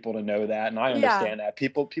for the people to know that, and I understand that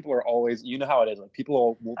people are always, you know how it is, like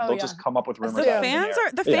people will just come up with rumors.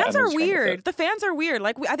 The fans are weird. The fans are weird.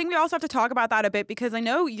 Like I think we also have to talk about that a bit, because I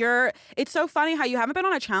know it's so funny how you haven't been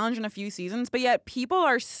on a challenge in a few seasons, but yet people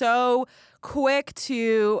are so quick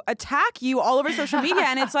to attack you all over social media.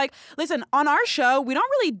 And it's like, listen, on our show, we don't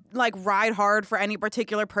really like ride hard for any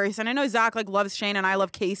particular person. I know Zach like loves Shane and I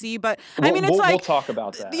love Casey, but I mean, we'll talk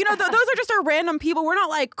about that. You know, those are just our random people. We're not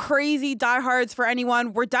like crazy diehards for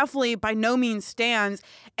anyone. We're definitely by no means stans.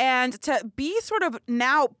 And to be sort of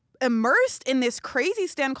now immersed in this crazy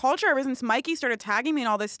stan culture ever since Mikey started tagging me and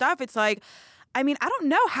all this stuff, it's like, I mean, I don't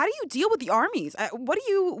know. How do you deal with the armies? What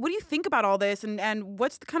do you think about all this? And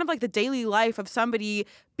what's kind of like the daily life of somebody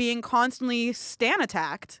being constantly stan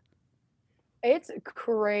attacked? It's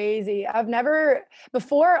crazy.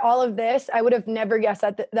 Before all of this, I would have never guessed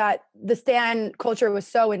that the stan culture was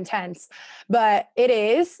so intense, but it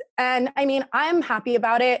is. And I mean, I'm happy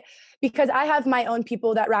about it because I have my own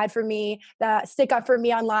people that ride for me, that stick up for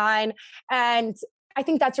me online. And I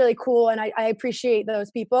think that's really cool. And I appreciate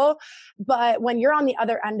those people. But when you're on the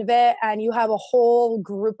other end of it and you have a whole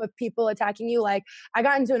group of people attacking you, like I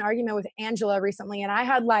got into an argument with Angela recently and I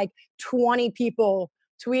had like 20 people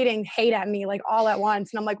tweeting hate at me like all at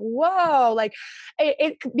once. And I'm like, whoa, like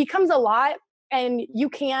it becomes a lot, and you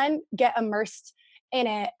can get immersed in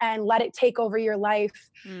it and let it take over your life.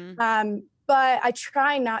 But I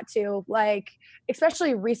try not to, like,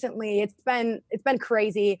 especially recently, it's been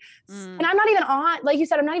crazy. And I'm not even on, like you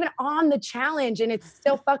said, I'm not even on the challenge, and it's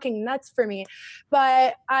still fucking nuts for me.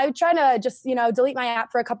 But I try to just, you know, delete my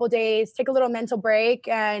app for a couple of days, take a little mental break.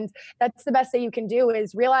 And that's the best thing you can do,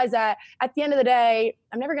 is realize that at the end of the day,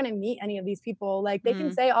 I'm never going to meet any of these people. Like they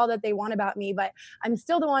can say all that they want about me, but I'm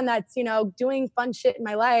still the one that's, you know, doing fun shit in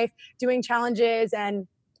my life, doing challenges, and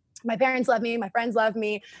my parents love me. My friends love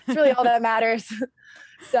me. It's really all that matters.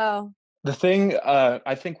 So the thing,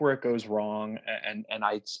 I think where it goes wrong, and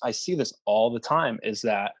I see this all the time, is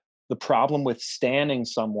that the problem with standing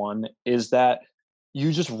someone is that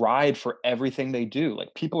you just ride for everything they do.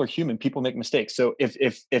 Like people are human, people make mistakes. So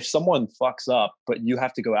if someone fucks up, but you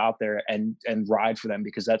have to go out there and ride for them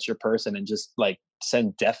because that's your person, and just like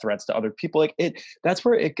send death threats to other people, like that's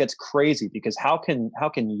where it gets crazy, because how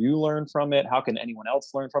can you learn from it? How can anyone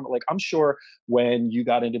else learn from it? Like I'm sure when you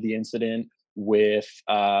got into the incident with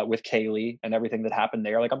Kailah and everything that happened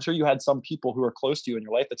there. Like, I'm sure you had some people who are close to you in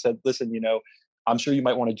your life that said, listen, I'm sure you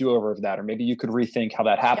might want to do over of that, or maybe you could rethink how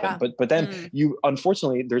that happened. Yeah. But then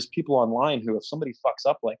unfortunately, there's people online who, if somebody fucks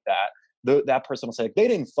up like that, that person will say, like, they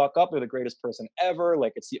didn't fuck up, they're the greatest person ever.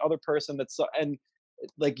 Like, it's the other person and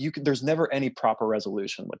like, there's never any proper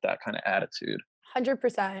resolution with that kind of attitude.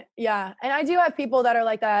 100%. Yeah. And I do have people that are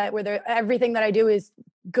like that, where everything that I do is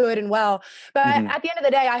good and well. But at the end of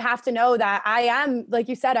the day, I have to know that I am, like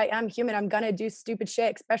you said, I am human. I'm going to do stupid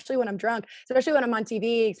shit, especially when I'm drunk, especially when I'm on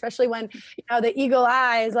TV, especially when, the eagle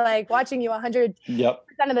eye is like watching you 100%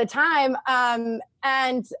 of the time.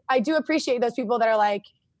 And I do appreciate those people that are like,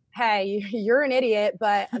 hey, you're an idiot,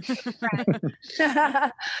 but I'm still your friend.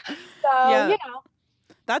 So,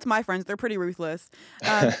 That's my friends. They're pretty ruthless.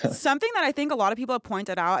 Something that I think a lot of people have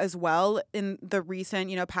pointed out as well in the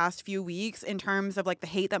recent, past few weeks in terms of like the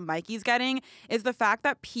hate that Mikey's getting is the fact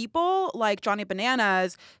that people like Johnny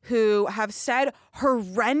Bananas, who have said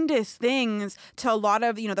horrendous things to a lot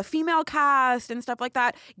of, the female cast and stuff like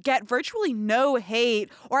that, get virtually no hate,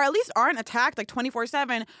 or at least aren't attacked like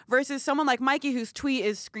 24/7, versus someone like Mikey whose tweet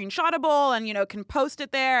is screenshotable and, can post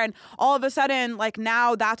it there. And all of a sudden, like,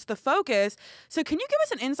 now that's the focus. So can you give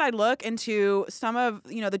us an inside look into some of,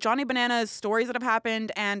 the Johnny Bananas stories that have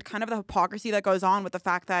happened and kind of the hypocrisy that goes on with the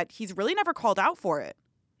fact that he's really never called out for it?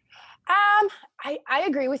 I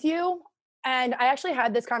agree with you. And I actually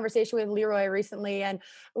had this conversation with Leroy recently, and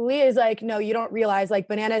Lee is like, no, you don't realize, like,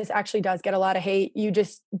 Bananas actually does get a lot of hate. You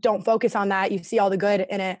just don't focus on that. You see all the good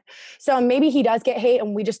in it. So maybe he does get hate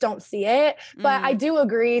and we just don't see it. But I do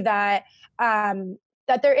agree that,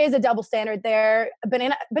 that there is a double standard there.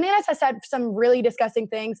 Bananas has said some really disgusting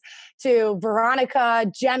things to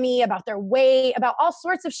Veronica, Jemmy, about their weight, about all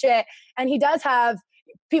sorts of shit. And he does have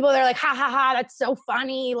people that are like, ha ha ha, that's so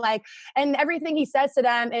funny. Like, and everything he says to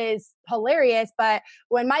them is hilarious. But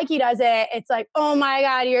when Mikey does it, it's like, oh my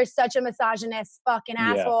God, you're such a misogynist fucking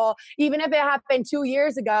asshole. Even if it happened 2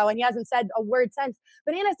 years ago and he hasn't said a word since.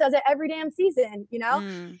 Bananas does it every damn season,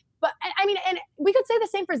 But I mean, and we could say the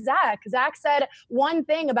same for Zach. Zach said one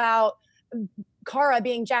thing about Cara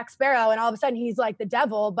being Jack Sparrow, and all of a sudden he's like the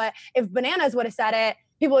devil. But if Bananas would have said it,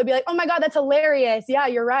 people would be like, oh my God, that's hilarious. Yeah,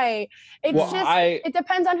 you're right. It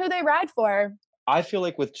depends on who they ride for. I feel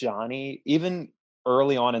like with Johnny, even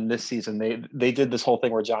early on in this season, they did this whole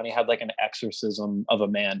thing where Johnny had like an exorcism of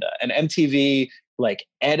Amanda, and MTV like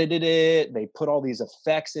edited it. They put all these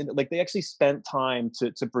effects in, like, they actually spent time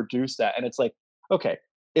to produce that. And it's like, okay,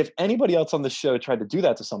 if anybody else on the show tried to do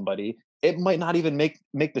that to somebody, it might not even make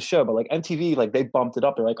the show. But like MTV, like, they bumped it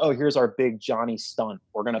up. They're like, oh, here's our big Johnny stunt.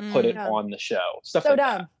 We're going to put it on the show. Stuff so like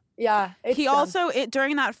dumb. that. Yeah. He also,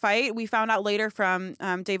 during that fight, we found out later from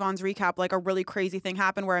Davon's recap, like, a really crazy thing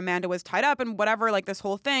happened where Amanda was tied up and whatever, like, this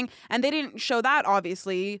whole thing. And they didn't show that,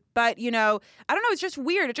 obviously. But, I don't know. It's just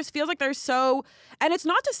weird. It just feels like there's so... And it's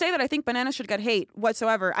not to say that I think Bananas should get hate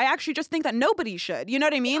whatsoever. I actually just think that nobody should. You know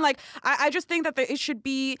what I mean? Like, I just think that it should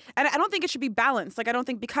be... And I don't think it should be balanced. Like, I don't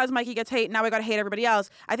think because Mikey gets hate, now we got to hate everybody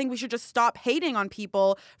else. I think we should just stop hating on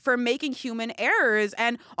people for making human errors.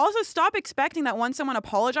 And also stop expecting that once someone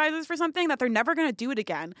apologizes for something, that they're never going to do it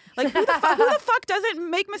again. Like, who the fuck doesn't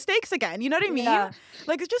make mistakes again? You know what I mean? Yeah.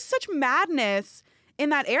 Like, it's just such madness in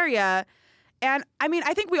that area. And I mean,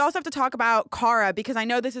 I think we also have to talk about Cara, because I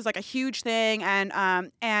know this is like a huge thing.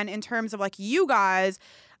 And in terms of like you guys,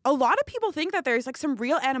 a lot of people think that there's like some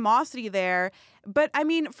real animosity there. But I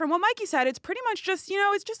mean, from what Mikey said, it's pretty much just,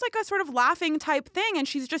 it's just like a sort of laughing type thing. And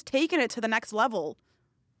she's just taken it to the next level.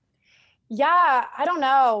 Yeah, I don't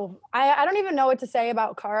know. I don't even know what to say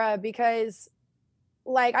about Cara, because,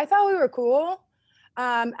 like, I thought we were cool.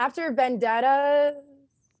 After Vendetta,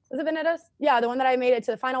 was it Vendettas? Yeah, the one that I made it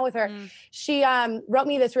to the final with her. She wrote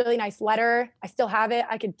me this really nice letter. I still have it.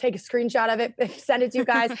 I could take a screenshot of it, send it to you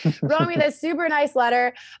guys. Wrote me this super nice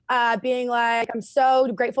letter being like, I'm so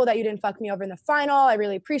grateful that you didn't fuck me over in the final. I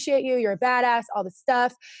really appreciate you. You're a badass, all this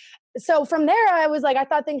stuff. So from there, I was like, I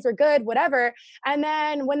thought things were good, whatever. And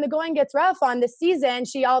then when the going gets rough on this season,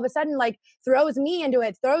 she all of a sudden like throws me into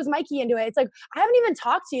it, throws Mikey into it. It's like, I haven't even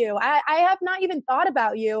talked to you. I have not even thought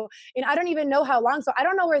about you. And I don't even know how long. So I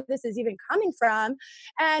don't know where this is even coming from.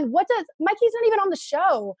 And Mikey's not even on the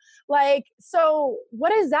show. Like, so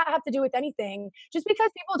what does that have to do with anything? Just because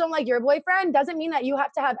people don't like your boyfriend doesn't mean that you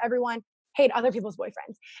have to have everyone hate other people's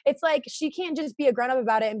boyfriends. It's like, she can't just be a grown up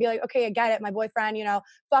about it and be like, okay, I get it. My boyfriend,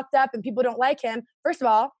 fucked up and people don't like him. First of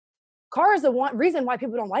all, Cara's the one reason why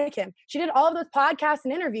people don't like him. She did all of those podcasts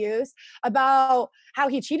and interviews about how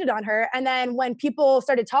he cheated on her. And then when people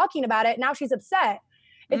started talking about it, now she's upset.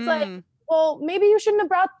 It's like, well, maybe you shouldn't have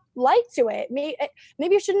brought light to it.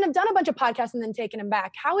 Maybe you shouldn't have done a bunch of podcasts and then taken him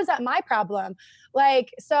back. How is that my problem?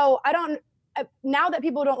 Like, so now that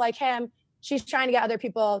people don't like him, she's trying to get other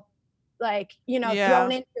people like,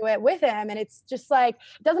 thrown into it with him. And it's just like,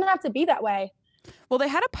 it doesn't have to be that way. Well, they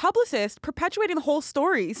had a publicist perpetuating the whole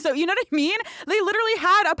story. So, you know what I mean? They literally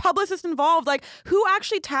had a publicist involved. Like, who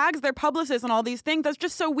actually tags their publicist on all these things? That's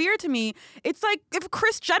just so weird to me. It's like if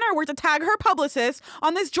Kris Jenner were to tag her publicist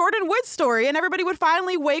on this Jordan Woods story and everybody would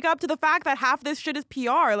finally wake up to the fact that half this shit is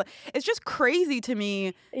PR. Like, it's just crazy to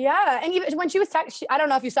me. Yeah. And even when she was I don't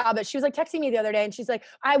know if you saw, but she was like texting me the other day and she's like,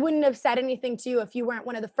 I wouldn't have said anything to you if you weren't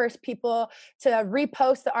one of the first people to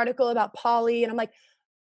repost the article about Pauly. And I'm like,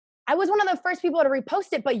 I was one of the first people to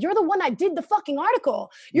repost it, but you're the one that did the fucking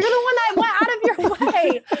article. You're the one that went out of your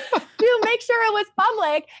way to make sure it was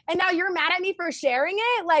public. And now you're mad at me for sharing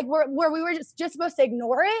it? Like where we were just supposed to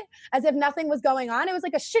ignore it as if nothing was going on. It was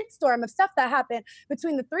like a shitstorm of stuff that happened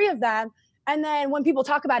between the three of them. And then when people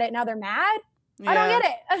talk about it, now they're mad. Yeah. I don't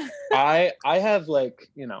get it. I have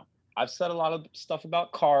I've said a lot of stuff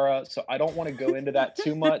about Cara, so I don't want to go into that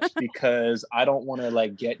too much because I don't want to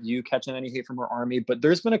get you catching any hate from her army. But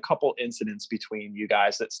there's been a couple incidents between you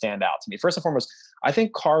guys that stand out to me. First and foremost, I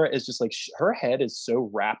think Cara is just her head is so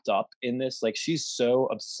wrapped up in this. Like she's so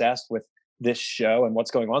obsessed with this show and what's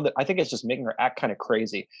going on that I think it's just making her act kind of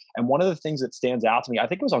crazy. And one of the things that stands out to me, I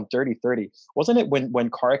think it was on Dirty 30, wasn't it when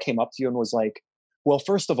Cara came up to you and was like, well,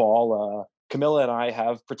 first of all, Camilla and I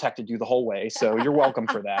have protected you the whole way, so you're welcome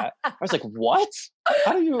for that. I was like, what?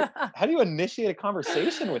 How do you initiate a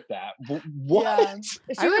conversation with that? What?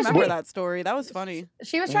 Yeah. I remember that story. That was funny.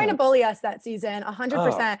 She was trying to bully us that season,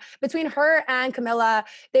 100%. Between her and Camilla,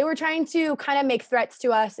 they were trying to kind of make threats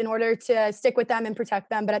to us in order to stick with them and protect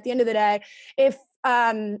them. But at the end of the day, if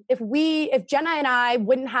Jenna and I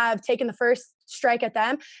wouldn't have taken the first strike at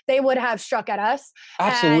them, they would have struck at us.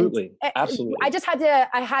 Absolutely. And Absolutely.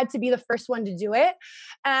 I had to be the first one to do it.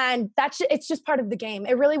 And it's just part of the game.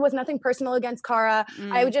 It really was nothing personal against Cara.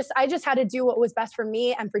 I just had to do what was best for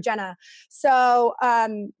me and for Jenna. So,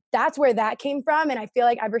 that's where that came from. And I feel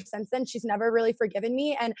like ever since then, she's never really forgiven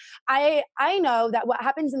me. And I know that what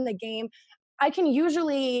happens in the game, I can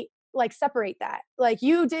usually separate that. Like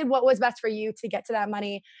you did what was best for you to get to that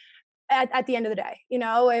money at the end of the day.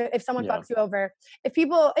 If someone fucks you over,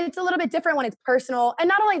 it's a little bit different when it's personal. And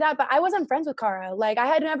not only that, but I wasn't friends with Cara. Like I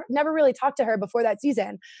had never really talked to her before that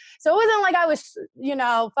season. So it wasn't like I was,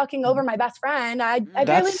 fucking over my best friend. I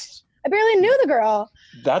barely knew the girl.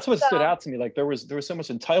 That's what stood out to me. Like there was so much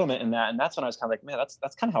entitlement in that. And that's when I was kind of like, man,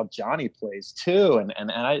 that's kind of how Johnny plays too.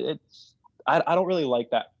 And I don't really like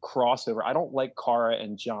that crossover. I don't like Cara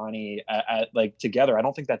and Johnny together. I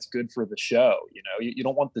don't think that's good for the show. You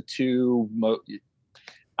don't want the two.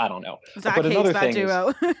 I don't know. Zach but another hates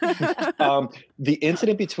that duo. The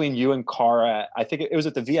incident between you and Cara, I think it was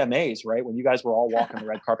at the VMAs, right? When you guys were all walking the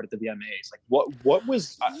red carpet at the VMAs. Like what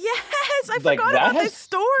was? Yes, I forgot about this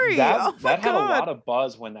story. That had a lot of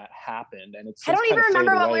buzz when that happened, and it's. I don't even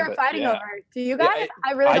remember what we were fighting over. Do you guys?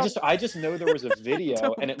 Yeah, I just know there was a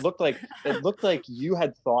video, and it looked like you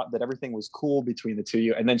had thought that everything was cool between the two of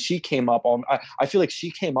you, and then she came up on. I feel like she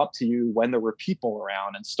came up to you when there were people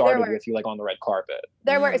around and started with you on the red carpet.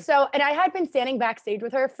 There were. So, and I had been standing backstage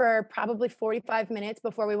with her for probably 45 minutes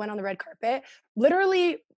before we went on the red carpet.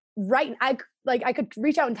 Literally I could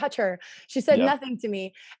reach out and touch her. She said nothing to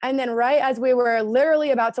me. And then right as we were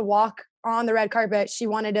literally about to walk on the red carpet, she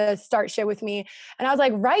wanted to start shit with me. And I was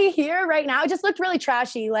like, right here, right now. It just looked really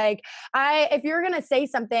trashy. Like if you're going to say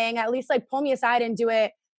something, at least pull me aside and do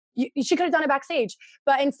it. She could have done it backstage,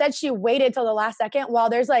 but instead she waited till the last second while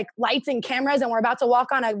there's lights and cameras and we're about to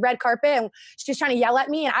walk on a red carpet and she's trying to yell at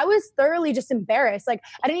me. And I was thoroughly just embarrassed. I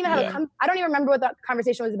didn't even have I don't even remember what that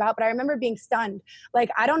conversation was about, but I remember being stunned.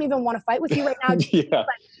 I don't even want to fight with you right now.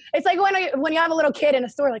 It's like when you have a little kid in a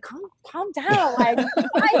store, calm down.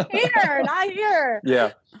 Not here.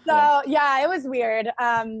 Yeah. So it was weird.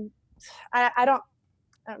 I don't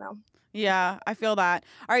know. Yeah, I feel that.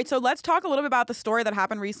 All right, so let's talk a little bit about the story that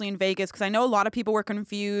happened recently in Vegas, because I know a lot of people were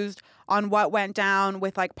confused on what went down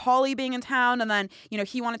with Pauly being in town, and then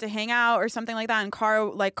he wanted to hang out or something like that, and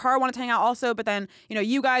Cara wanted to hang out also, but then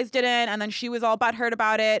you guys didn't, and then she was all butthurt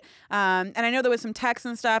about it. And I know there was some texts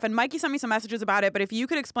and stuff, and Mikey sent me some messages about it. But if you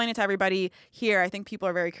could explain it to everybody here, I think people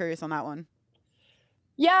are very curious on that one.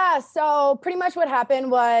 Yeah. So pretty much what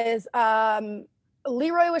happened was.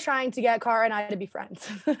 Leroy was trying to get Cara and I to be friends.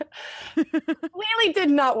 Clearly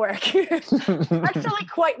did not work. Actually,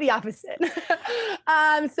 quite the opposite.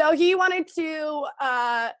 So he wanted to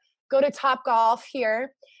go to Top Golf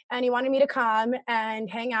here, and he wanted me to come and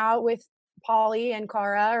hang out with Pauly and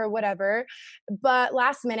Cara or whatever. But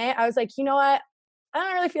last minute, I was like, you know what? I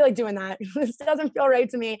don't really feel like doing that. This doesn't feel right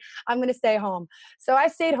to me. I'm going to stay home. So I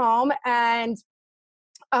stayed home, and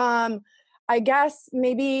um, I guess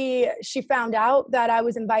maybe she found out that I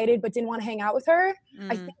was invited but didn't want to hang out with her.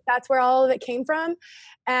 I think that's where all of it came from.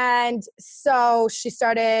 And so she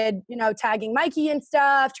started, tagging Mikey and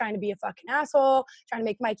stuff, trying to be a fucking asshole, trying to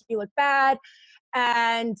make Mikey look bad.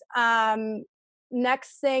 And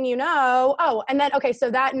next thing you know, and then, okay,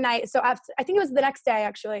 so that night, so after, I think it was the next day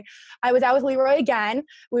actually, I was out with Leroy again.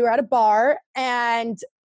 We were at a bar, and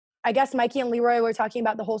I guess Mikey and Leroy were talking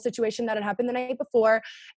about the whole situation that had happened the night before.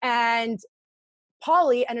 And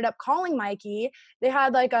Pauly ended up calling Mikey. They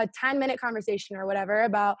had like a 10-minute conversation or whatever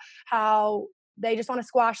about how they just want to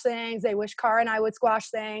squash things. They wish Cara and I would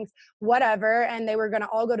squash things, whatever. And they were going to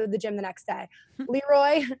all go to the gym the next day.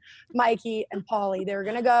 Leroy, Mikey, and Pauly. They were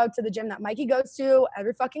going to go to the gym that Mikey goes to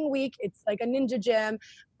every fucking week. It's like a ninja gym.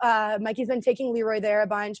 Mikey's been taking Leroy there a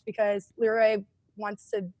bunch because Leroy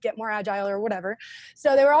wants to get more agile or whatever.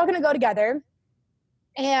 So they were all going to go together.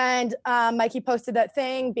 And Mikey posted that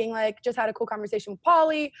thing being like, just had a cool conversation with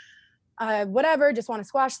Pauly, whatever, just want to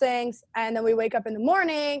squash things. And then we wake up in the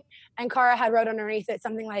morning, and Cara had wrote underneath it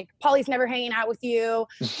something like, Pauly's never hanging out with you.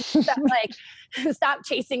 Stop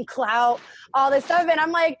chasing clout, all this stuff. And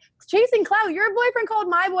I'm like, chasing clout? Your boyfriend called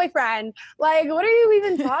my boyfriend. Like, what are you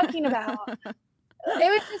even talking about?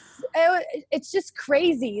 It's just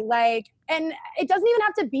crazy. Like, and it doesn't even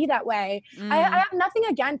have to be that way. I have nothing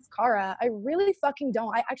against Cara. I really fucking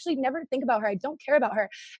don't. I actually never think about her. I don't care about her.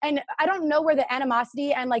 And I don't know where the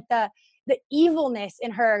animosity and like the evilness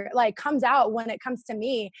in her like comes out when it comes to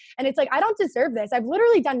me. And it's like, I don't deserve this. I've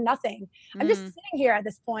literally done nothing. I'm just sitting here at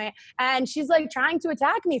this point, and she's like trying to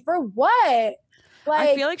attack me for what? Like,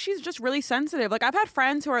 I feel like she's just really sensitive. Like, I've had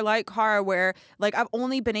friends who are like Cara, where like I've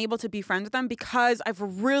only been able to be friends with them because I've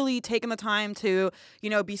really taken the time to,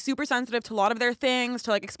 be super sensitive to a lot of their things,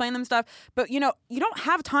 to like explain them stuff. But you don't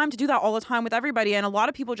have time to do that all the time with everybody, and a lot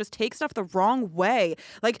of people just take stuff the wrong way.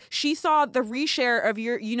 Like, she saw the reshare of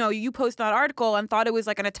your, you post that article and thought it was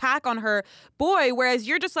like an attack on her boy, whereas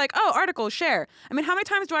you're just like, oh, article, share. I mean, how many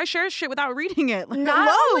times do I share shit without reading it? Like, not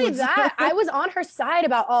loads. only that, I was on her side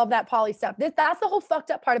about all of that Pauly stuff. That's the whole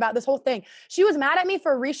fucked up part about this whole thing. She was mad at me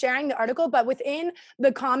for resharing the article, but within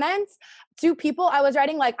the comments, to people, I was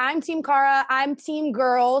writing like, I'm team Cara, I'm team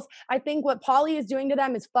girls. I think what Pauly is doing to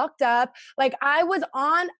them is fucked up. Like, I was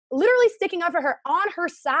literally sticking up for her, on her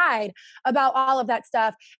side about all of that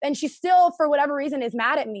stuff. And she still, for whatever reason, is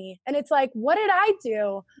mad at me. And it's like, what did I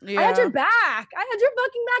do? Yeah. I had your back. I had your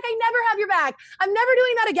fucking back. I never have your back. I'm never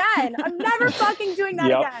doing that again. I'm never fucking doing that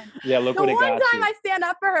again. Yeah, look the what it got one time you. I stand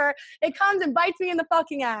up for her, it comes and bites me in the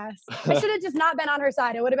fucking ass. I should have just not been on her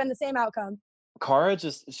side. It would have been the same outcome. Cara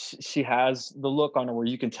she has the look on her where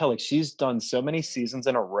you can tell like she's done so many seasons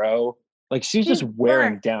in a row. Like she's just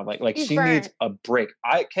wearing down. Like she needs a break.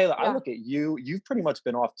 Kayla, I look at you. You've pretty much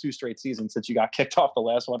been off 2 straight seasons since you got kicked off the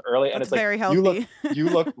last one early, and That's it's like very healthy. you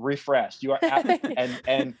look refreshed. You are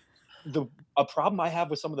and a problem I have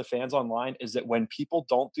with some of the fans online is that when people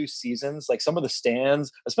don't do seasons, like some of the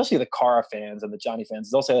stands, especially the Cara fans and the Johnny fans,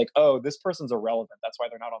 they'll say like, oh, this person's irrelevant. That's why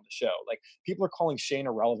they're not on the show. Like, people are calling Shane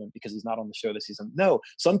irrelevant because he's not on the show this season. No,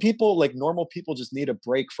 some people, like normal people, just need a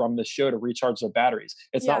break from the show to recharge their batteries.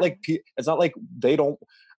 It's not like they don't.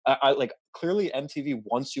 I like, clearly MTV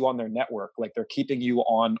wants you on their network. Like, they're keeping you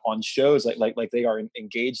on shows like they are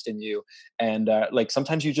engaged in you. And like,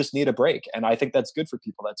 sometimes you just need a break. And I think that's good for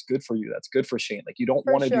people. That's good for you. That's good for Shane. Like, you don't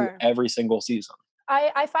want to do every single season.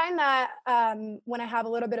 I find that when I have a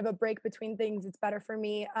little bit of a break between things, it's better for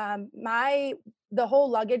me. The whole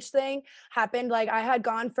luggage thing happened. Like, I had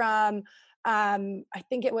gone from I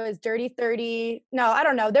think it was Dirty 30. No, I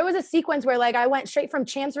don't know. There was a sequence where like I went straight from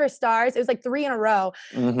Champs vs. Stars. It was like 3 in a row,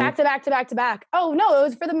 back to back to back to back. Oh no, it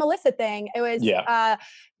was for the Melissa thing. It was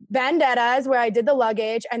Vendettas, where I did the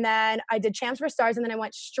luggage, and then I did Champs vs. Stars, and then I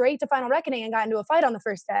went straight to Final Reckoning and got into a fight on the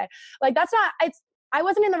first day. Like, I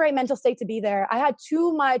wasn't in the right mental state to be there. I had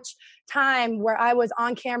too much time where I was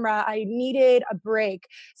on camera. I needed a break.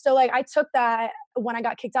 So like, I took that when I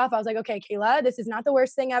got kicked off. I was like, okay, Kailah, this is not the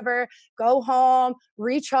worst thing ever. Go home,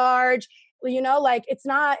 recharge. Like, it's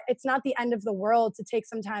not the end of the world to take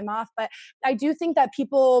some time off. But I do think that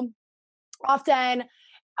people often,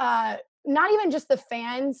 not even just the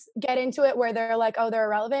fans get into it where they're like, oh, they're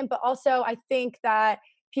irrelevant, but also I think that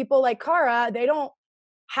people like Cara, they don't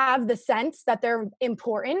have the sense that they're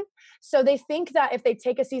important. So they think that if they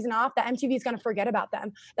take a season off, that MTV is going to forget about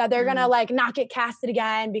them, that they're going to like not get casted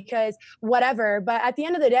again because whatever. But at the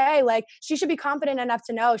end of the day, like she should be confident enough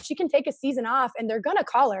to know she can take a season off and they're going to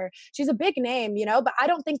call her. She's a big name, you know, but I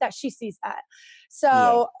don't think that she sees that.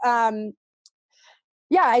 So,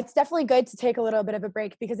 yeah, it's definitely good to take a little bit of a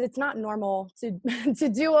break because it's not normal to to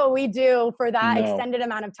do what we do for that extended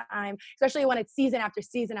amount of time, especially when it's season after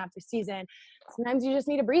season after season. Sometimes you just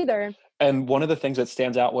need a breather. And one of the things that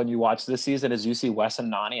stands out when you watch this season is you see Wes and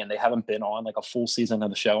Nani, and they haven't been on like a full season of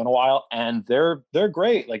the show in a while, and they're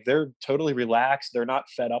great. Like they're totally relaxed. They're not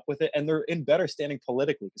fed up with it, and they're in better standing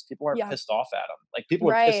politically because people aren't pissed off at them. Like people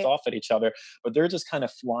are pissed off at each other, but they're just kind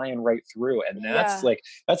of flying right through, and that's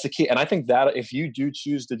that's the key. And I think that if you do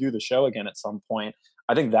choose to do the show again at some point,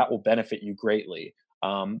 I think that will benefit you greatly.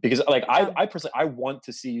 Because like I personally, I want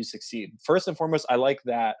to see you succeed. First and foremost, I like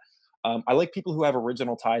that. I like people who have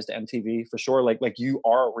original ties to MTV for sure. Like you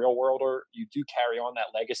are a real worlder. You do carry on that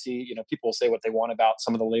legacy. You know, people will say what they want about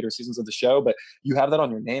some of the later seasons of the show, but you have that on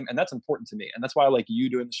your name, and that's important to me. And that's why I like you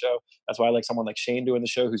doing the show. That's why I like someone like Shane doing the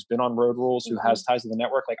show, who's been on Road Rules, who has ties to the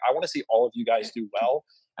network. Like I want to see all of you guys do well,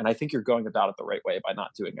 and I think you're going about it the right way by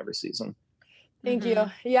not doing every season. Thank you.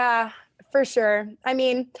 Yeah, for sure. I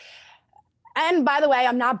mean, and by the way,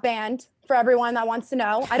 I'm not banned. For everyone that wants to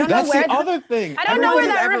know, I don't know where. That's the other thing. I don't know where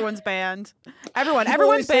that. Everyone's banned.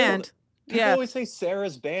 Everyone's banned. People always say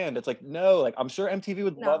Sarah's banned. It's like, no, like I'm sure MTV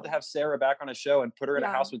would love to have Sarah back on a show and put her in a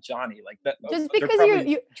house with Johnny. Like that. Just because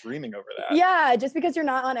you're dreaming over that. Yeah, just because you're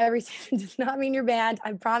not on every season does not mean you're banned.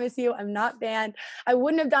 I promise you, I'm not banned. I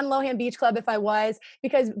wouldn't have done Lohan Beach Club if I was,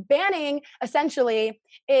 because banning essentially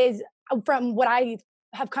is, from what I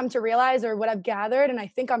have come to realize or what I've gathered, and I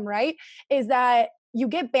think I'm right, is that you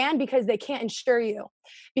get banned because they can't insure you,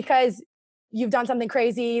 because you've done something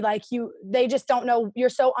crazy. Like they just don't know. You're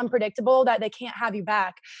so unpredictable that they can't have you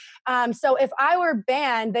back. So if I were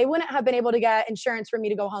banned, they wouldn't have been able to get insurance for me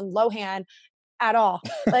to go on Lohan at all.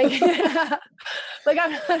 Like, like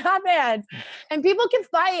I'm not banned, and people can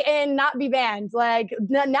fight and not be banned. Like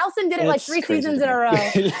Nelson did it like 3 seasons in a row.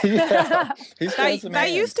 That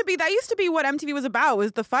used to be what MTV was about,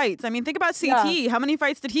 was the fights. I mean, think about CT. Yeah. How many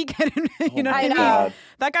fights did he get in? You know what I mean?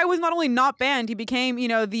 That guy was not only not banned, he became, you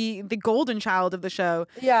know, the golden child of the show.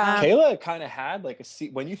 Yeah. Kailah kind of had like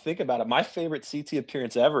when you think about it, my favorite CT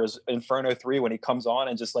appearance ever is Inferno 3, when he comes on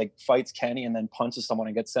and just like fights Kenny and then punches someone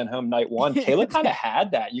and gets sent home night 1. Kailah kind of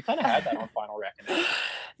had that. You kind of had that on Final Reckoning.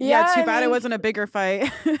 Yeah, too bad it wasn't a bigger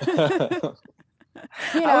fight. I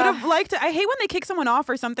would have liked to. I hate when they kick someone off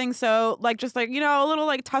or something. So like, just like, you know, a little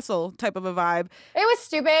like tussle type of a vibe. It was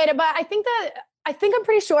stupid, but I think I'm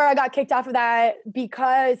pretty sure I got kicked off of that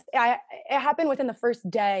because it happened within the first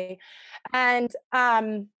day. And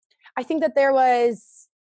I think that there was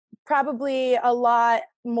probably a lot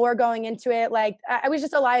more going into it. Like I was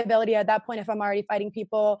just a liability at that point if I'm already fighting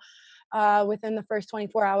people within the first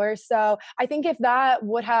 24 hours. So I think if that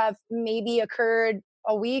would have maybe occurred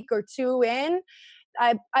a week or 2 in,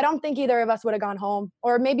 I don't think either of us would have gone home,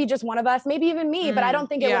 or maybe just one of us, maybe even me, but I don't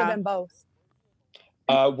think it would have been both.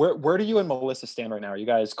 Where do you and Melissa stand right now? Are you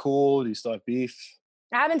guys cool? Do you still have beef?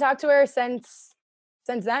 I haven't talked to her since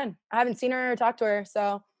then. I haven't seen her or talked to her.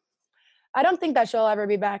 So I don't think that she'll ever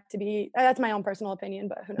be back to be, that's my own personal opinion,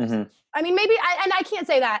 but who knows? I mean, maybe, I can't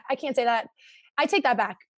say that. I take that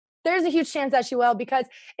back. There's a huge chance that she will, because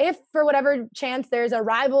if for whatever chance there's a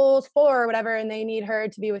Rivals 4 or whatever and they need her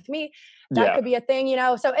to be with me, that could be a thing, you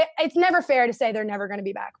know? So it's never fair to say they're never going to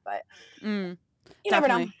be back, but you never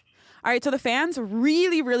know. All right, so the fans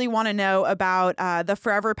really, really want to know about the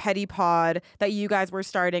Forever Petty pod that you guys were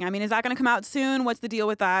starting. I mean, is that going to come out soon? What's the deal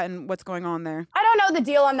with that, and what's going on there? I don't know the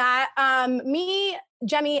deal on that. Me,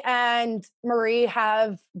 Jemmy, and Marie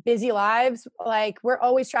have busy lives. Like, we're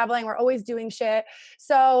always traveling. We're always doing shit.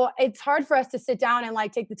 So it's hard for us to sit down and,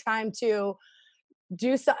 like, take the time to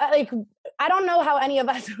do so. Like, I don't know how any of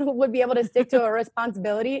us would be able to stick to a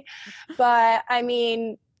responsibility. But, I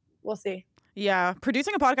mean, we'll see. Yeah,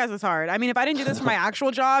 producing a podcast is hard. I mean, if I didn't do this for my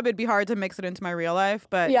actual job, it'd be hard to mix it into my real life.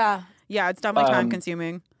 But yeah, it's definitely time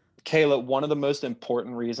consuming. Kailah, one of the most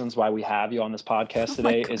important reasons why we have you on this podcast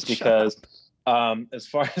today is because, as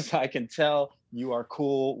far as I can tell, you are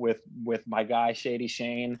cool with my guy Shady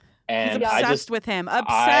Shane, And He's obsessed with him.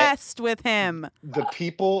 Obsessed with him. The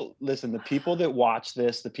people that watch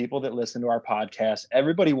this, the people that listen to our podcast,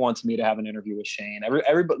 everybody wants me to have an interview with Shane.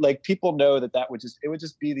 Everybody, like, people know that it would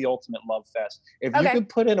just be the ultimate love fest. If you could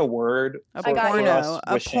put in a word for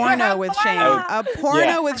us porno with Shane. A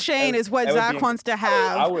porno with Shane is what Zach wants to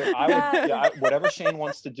have. I would whatever Shane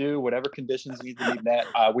wants to do, whatever conditions need to be met,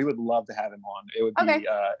 we would love to have him on. It would be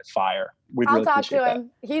fire. I'll talk to him.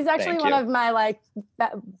 He's actually one of my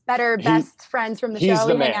best friends from the show. He's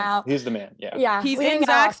the man. He's the man. Yeah. He's in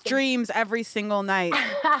Zach's dreams every single night.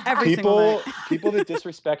 People that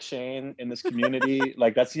disrespect Shane in this community,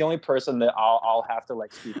 like, that's the only person that I'll have to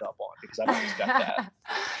like speak up on, because I don't expect that.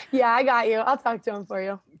 Yeah, I got you. I'll talk to him for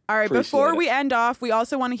you. All right. Before we end off, we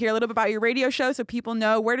also want to hear a little bit about your radio show so people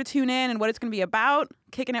know where to tune in and what it's going to be about.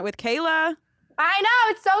 Kicking it with Kailah. I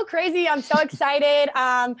know, it's so crazy. I'm so excited.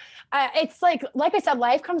 It's like I said,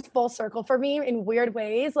 life comes full circle for me in weird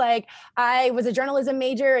ways. Like, I was a journalism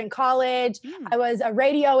major in college. I was a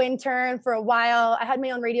radio intern for a while. I had my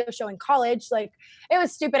own radio show in college. Like, it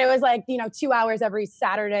was stupid. It was like, 2 hours every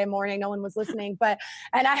Saturday morning. No one was listening,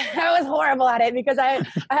 and I was horrible at it because I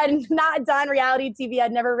had not done reality TV.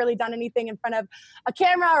 I'd never really done anything in front of a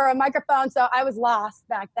camera or a microphone. So I was lost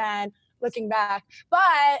back then, looking back. But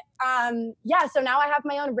so now I have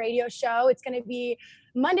my own radio show. It's going to be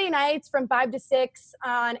Monday nights from 5 to 6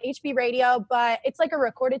 on HB Radio, but it's like a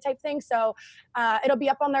recorded type thing. So it'll be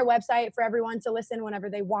up on their website for everyone to listen whenever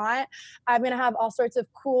they want. I'm going to have all sorts of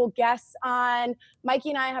cool guests on.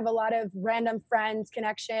 Mikey and I have a lot of random friends,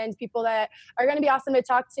 connections, people that are going to be awesome to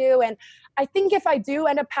talk to. And I think if I do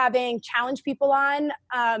end up having challenge people on,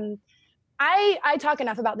 I talk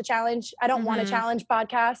enough about the challenge. I don't want a challenge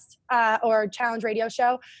podcast or challenge radio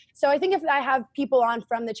show. So I think if I have people on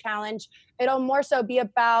from the challenge, it'll more so be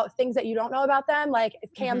about things that you don't know about them. Like,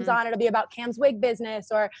 if Cam's on, it'll be about Cam's wig business,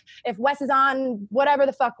 or if Wes is on, whatever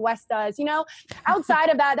the fuck Wes does, outside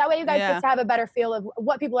of that way you guys get to have a better feel of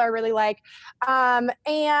what people are really like. And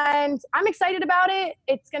I'm excited about it.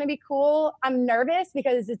 It's going to be cool. I'm nervous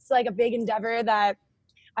because it's like a big endeavor that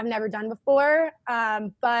I've never done before.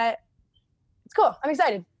 But it's cool. I'm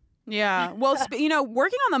excited. Yeah. Well,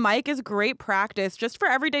 working on the mic is great practice just for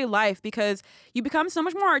everyday life, because you become so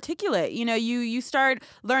much more articulate. You start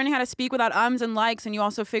learning how to speak without ums and likes, and you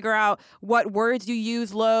also figure out what words you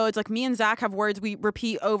use loads. Like, me and Zach have words we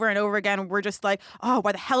repeat over and over again. And we're just like, oh,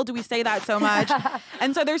 why the hell do we say that so much?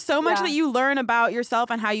 And so there's so much that you learn about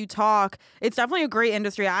yourself and how you talk. It's definitely a great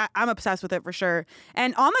industry. I'm obsessed with it for sure.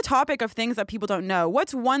 And on the topic of things that people don't know,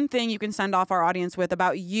 what's one thing you can send off our audience with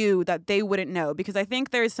about you that they wouldn't know? Because I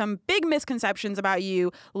think there's some big misconceptions about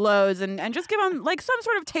you, loads, and just give them like some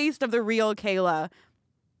sort of taste of the real Kailah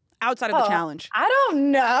outside of the challenge. I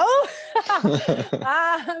don't know.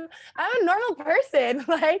 I'm a normal person.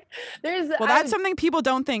 Like, that's something people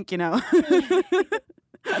don't think, How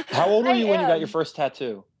old were you when you got your first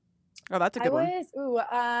tattoo? Oh, that's a good one. I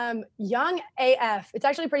was young AF. It's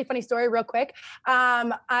actually a pretty funny story, real quick.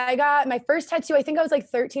 I got my first tattoo, I think I was like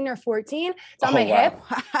 13 or 14. It's on my hip.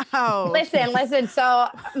 Wow. Listen. So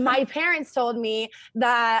my parents told me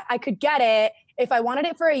that I could get it if I wanted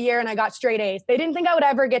it for a year and I got straight A's. They didn't think I would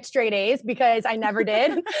ever get straight A's because I never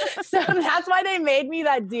did. So that's why they made me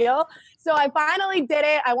that deal. So I finally did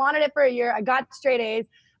it. I wanted it for a year. I got straight A's.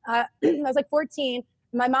 I was like 14.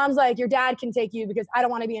 My mom's like, your dad can take you because I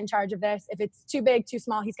don't want to be in charge of this. If it's too big, too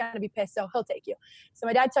small, he's going to be pissed. So he'll take you. So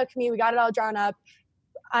my dad took me. We got it all drawn up.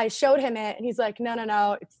 I showed him it and he's like,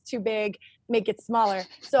 no, it's too big. Make it smaller.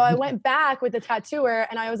 So I went back with the tattooer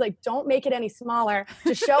and I was like, don't make it any smaller.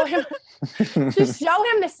 Just show him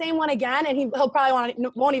the same one again, and he'll probably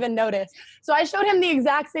won't even notice. So I showed him the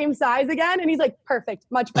exact same size again, and he's like, perfect,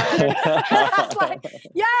 much better. I was like,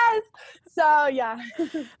 yes. So yeah.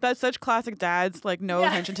 That's such classic dads, like no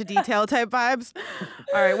attention to detail type vibes.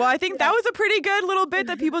 All right. Well, I think that was a pretty good little bit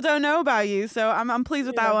that people don't know about you. So I'm pleased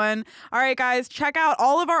with that one. All right, guys, check out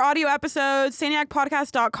all of our audio episodes,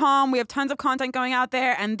 saniacpodcast.com. We have tons of content going out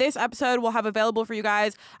there, and this episode we'll have available for you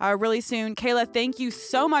guys really soon. Kailah, thank you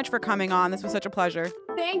so much for coming on. This was such a pleasure.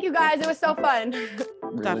 Thank you, guys. It was so fun. Really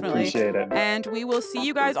Definitely. Appreciate it. And we will see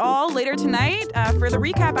you guys all later tonight for the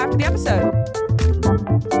recap after the episode.